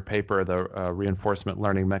mentioned in your paper, the reinforcement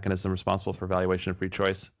learning mechanism responsible for evaluation of free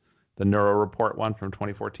choice, the NeuroReport one from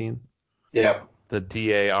 2014. Yeah. The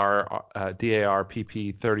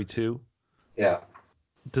DARPP32. Yeah.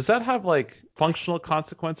 Does that have like functional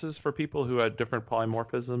consequences for people who had different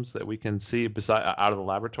polymorphisms that we can see out of the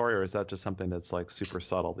laboratory, or is that just something that's like super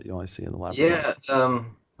subtle that you only see in the laboratory? Yeah.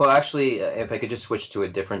 Well, actually, if I could just switch to a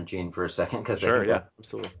different gene for a second, because sure, I think yeah,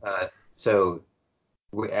 absolutely. So,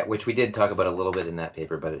 which we did talk about a little bit in that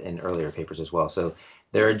paper, but in earlier papers as well. So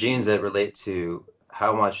there are genes that relate to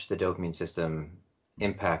how much the dopamine system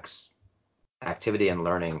impacts activity and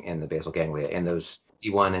learning in the basal ganglia, in those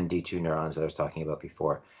D1 and D2 neurons that I was talking about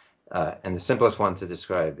before. And the simplest one to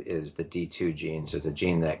describe is the D2 gene. So it's a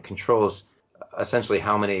gene that controls essentially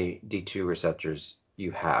how many D2 receptors you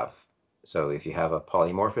have. So if you have a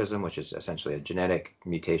polymorphism, which is essentially a genetic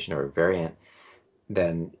mutation or a variant,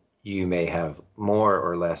 then you may have more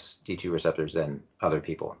or less D2 receptors than other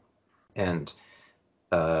people. And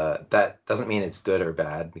that doesn't mean it's good or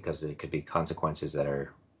bad, because there could be consequences that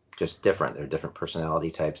are just different. There are different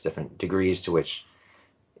personality types, different degrees to which,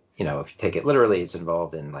 if you take it literally, it's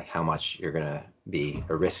involved in like how much you're going to be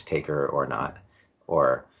a risk taker or not,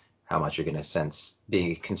 or how much you're going to sense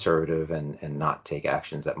being conservative and not take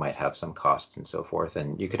actions that might have some costs and so forth.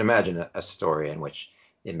 And you could imagine a story in which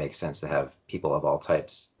it makes sense to have people of all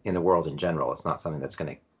types in the world in general. It's not something that's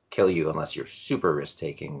going to kill you unless you're super risk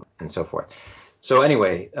taking and so forth. So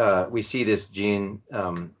anyway, we see this gene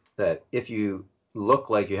that if you look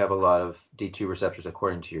like you have a lot of D2 receptors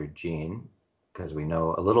according to your gene, because we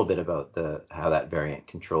know a little bit about how that variant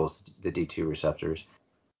controls the D2 receptors,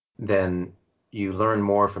 then you learn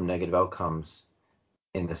more from negative outcomes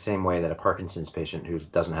in the same way that a Parkinson's patient who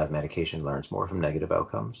doesn't have medication learns more from negative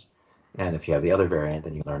outcomes. And if you have the other variant,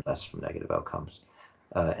 then you learn less from negative outcomes.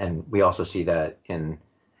 And we also see that in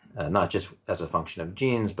not just as a function of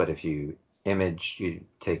genes, but if you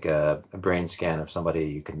take a brain scan of somebody,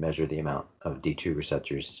 you can measure the amount of D2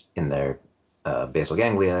 receptors in their basal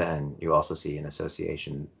ganglia, and you also see an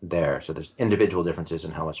association there. So there's individual differences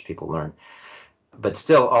in how much people learn. But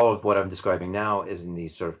still, all of what I'm describing now is in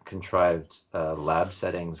these sort of contrived lab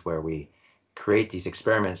settings where we create these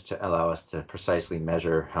experiments to allow us to precisely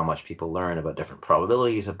measure how much people learn about different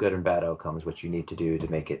probabilities of good and bad outcomes, which you need to do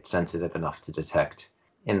to make it sensitive enough to detect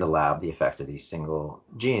in the lab the effect of these single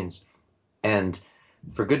genes. And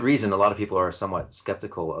for good reason, a lot of people are somewhat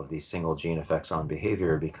skeptical of these single gene effects on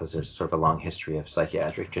behavior because there's sort of a long history of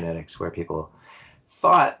psychiatric genetics where people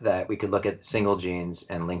thought that we could look at single genes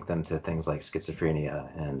and link them to things like schizophrenia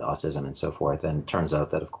and autism and so forth. And it turns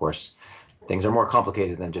out that, of course, things are more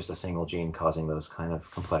complicated than just a single gene causing those kind of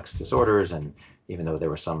complex disorders. And even though there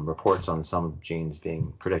were some reports on some genes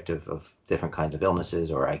being predictive of different kinds of illnesses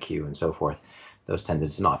or IQ and so forth, those tended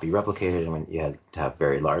to not be replicated, and when you had to have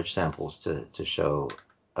very large samples to show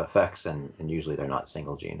effects, and usually they're not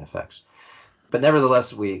single gene effects. But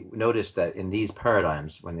nevertheless, we noticed that in these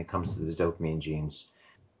paradigms, when it comes to the dopamine genes,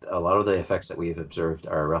 a lot of the effects that we've observed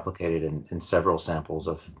are replicated in several samples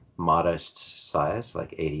of modest size,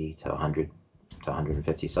 like 80 to 100 to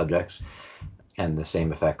 150 subjects, and the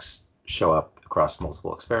same effects show up across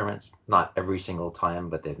multiple experiments. Not every single time,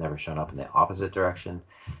 but they've never shown up in the opposite direction.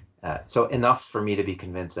 So enough for me to be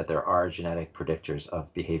convinced that there are genetic predictors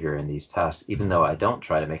of behavior in these tests, even though I don't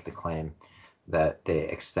try to make the claim that they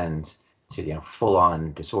extend to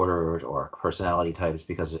full-on disorders or personality types,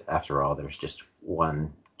 because after all, there's just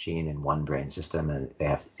one gene in one brain system, and they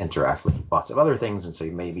have to interact with lots of other things, and so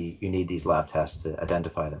maybe you need these lab tests to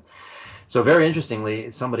identify them. So very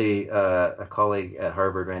interestingly, somebody, a colleague at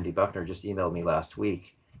Harvard, Randy Buckner, just emailed me last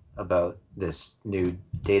week about this new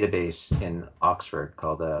database in Oxford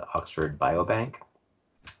called the Oxford Biobank.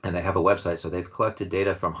 And they have a website, so they've collected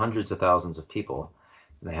data from hundreds of thousands of people.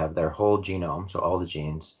 And they have their whole genome, so all the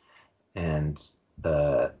genes, and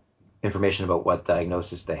the information about what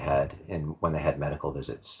diagnosis they had when they had medical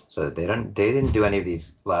visits. So they didn't do any of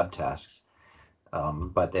these lab tasks,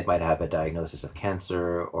 but they might have a diagnosis of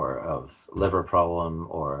cancer or of liver problem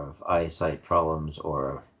or of eyesight problems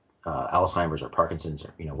or of Alzheimer's or Parkinson's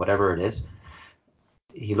or whatever it is.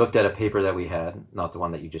 He looked at a paper that we had, not the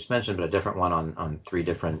one that you just mentioned, but a different one on 3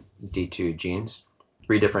 different D2 genes,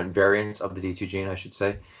 3 different variants of the D2 gene, I should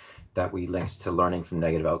say, that we linked to learning from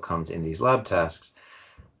negative outcomes in these lab tasks.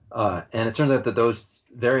 And it turns out that those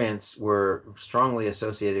variants were strongly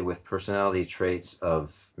associated with personality traits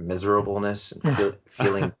of miserableness and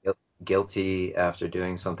feeling guilty after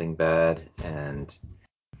doing something bad, and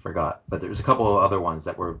forgot. But there was a couple of other ones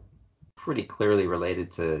that were pretty clearly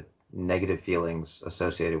related to negative feelings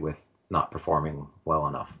associated with not performing well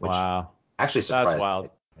enough, which actually surprised That's wild.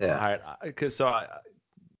 me. Yeah. All right.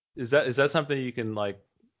 Is that something you can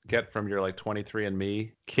get from your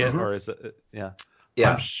 23andMe kit, or is it? Yeah.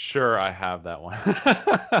 I'm sure I have that one. I'm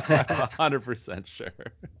 100% sure.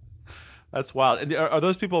 That's wild. And are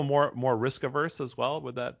those people more risk averse as well?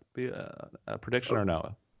 Would that be a prediction or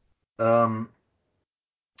no?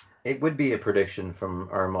 It would be a prediction from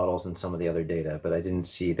our models and some of the other data, but I didn't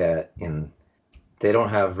see that in. They don't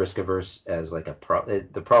have risk averse as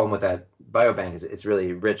the problem with that biobank is it's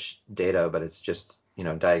really rich data, but it's just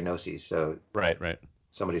diagnoses. So right.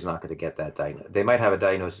 Somebody's not going to get that diagnosis. They might have a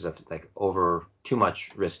diagnosis of over too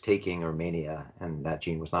much risk taking or mania, and that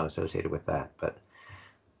gene was not associated with that. But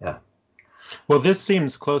yeah. Well, this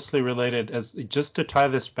seems closely related, as just to tie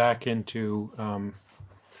this back into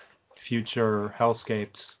future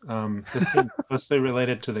hellscapes. This seems closely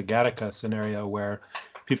related to the Gattaca scenario, where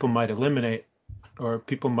people might eliminate, or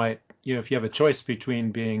people might, if you have a choice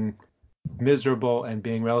between being miserable and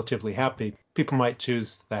being relatively happy, people might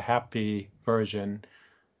choose the happy version.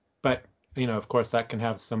 But, of course, that can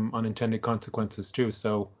have some unintended consequences too.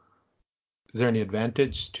 So is there any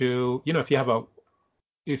advantage to,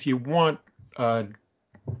 if you want a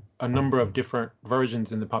number of different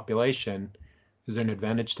versions in the population, is there an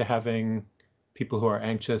advantage to having people who are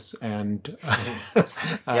anxious and that's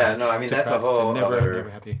a whole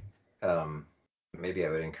never happy? Maybe I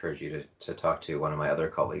would encourage you to talk to one of my other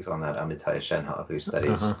colleagues on that, Amitai Shenha, who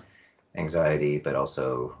studies anxiety, but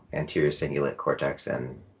also anterior cingulate cortex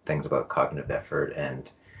and things about cognitive effort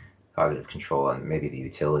and cognitive control, and maybe the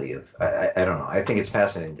utility of, I don't know. I think it's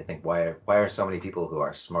fascinating to think why are so many people who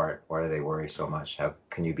are smart, why do they worry so much? How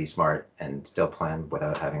can you be smart and still plan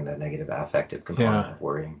without having the negative affective component of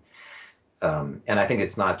worrying? And I think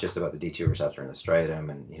it's not just about the D2 receptor in the striatum,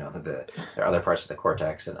 and there are other parts of the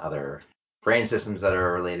cortex and other brain systems that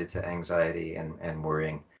are related to anxiety and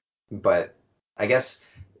worrying. But I guess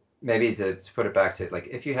maybe to put it back to,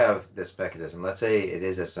 if you have this mechanism, let's say it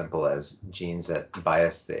is as simple as genes that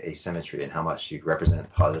bias the asymmetry and how much you represent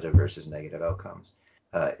positive versus negative outcomes.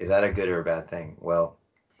 Is that a good or a bad thing? Well,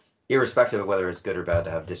 irrespective of whether it's good or bad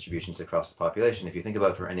to have distributions across the population, if you think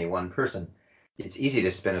about for any one person, it's easy to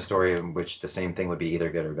spin a story in which the same thing would be either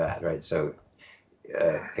good or bad, right? So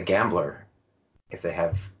a gambler, if they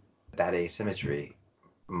have that asymmetry,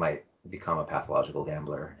 might become a pathological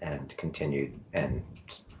gambler and continue and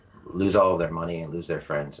lose all of their money and lose their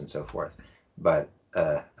friends and so forth. But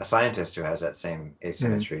a scientist who has that same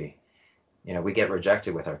asymmetry, we get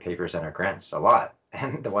rejected with our papers and our grants a lot.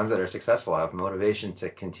 And the ones that are successful have motivation to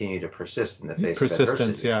continue to persist in the face of adversity.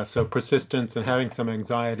 Persistence, yeah. So persistence and having some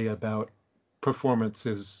anxiety about performance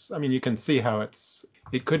is, I mean, you can see how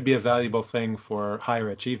it could be a valuable thing for higher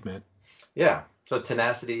achievement. Yeah. So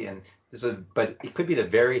tenacity but it could be the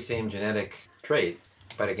very same genetic trait,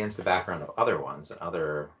 but against the background of other ones and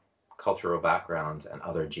other cultural backgrounds and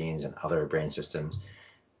other genes and other brain systems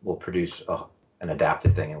will produce an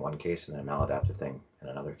adaptive thing in one case and a maladaptive thing in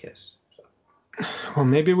another case. Well,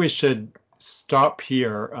 maybe we should stop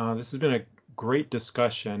here. This has been a great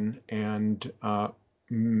discussion, and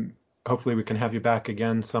hopefully we can have you back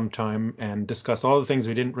again sometime and discuss all the things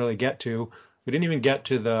we didn't really get to. We didn't even get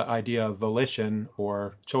to the idea of volition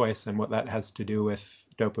or choice and what that has to do with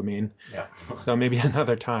dopamine. Yeah. So maybe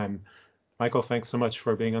another time. Michael, thanks so much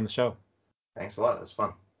for being on the show. Thanks a lot. It was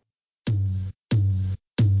fun.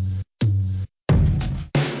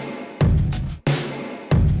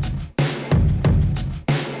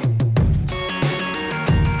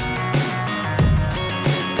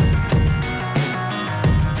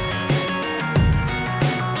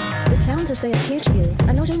 As they appear to you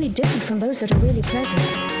are not only different from those that are really pleasant,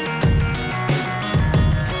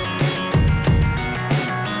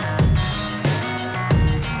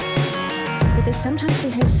 but they sometimes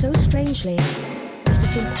behave so strangely as to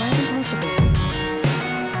seem quite impossible.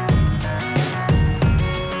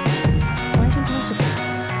 Quite impossible.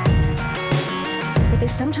 But they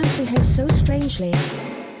sometimes behave so strangely.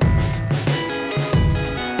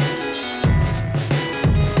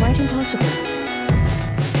 Quite impossible.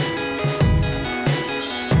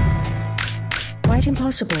 Quite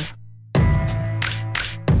impossible.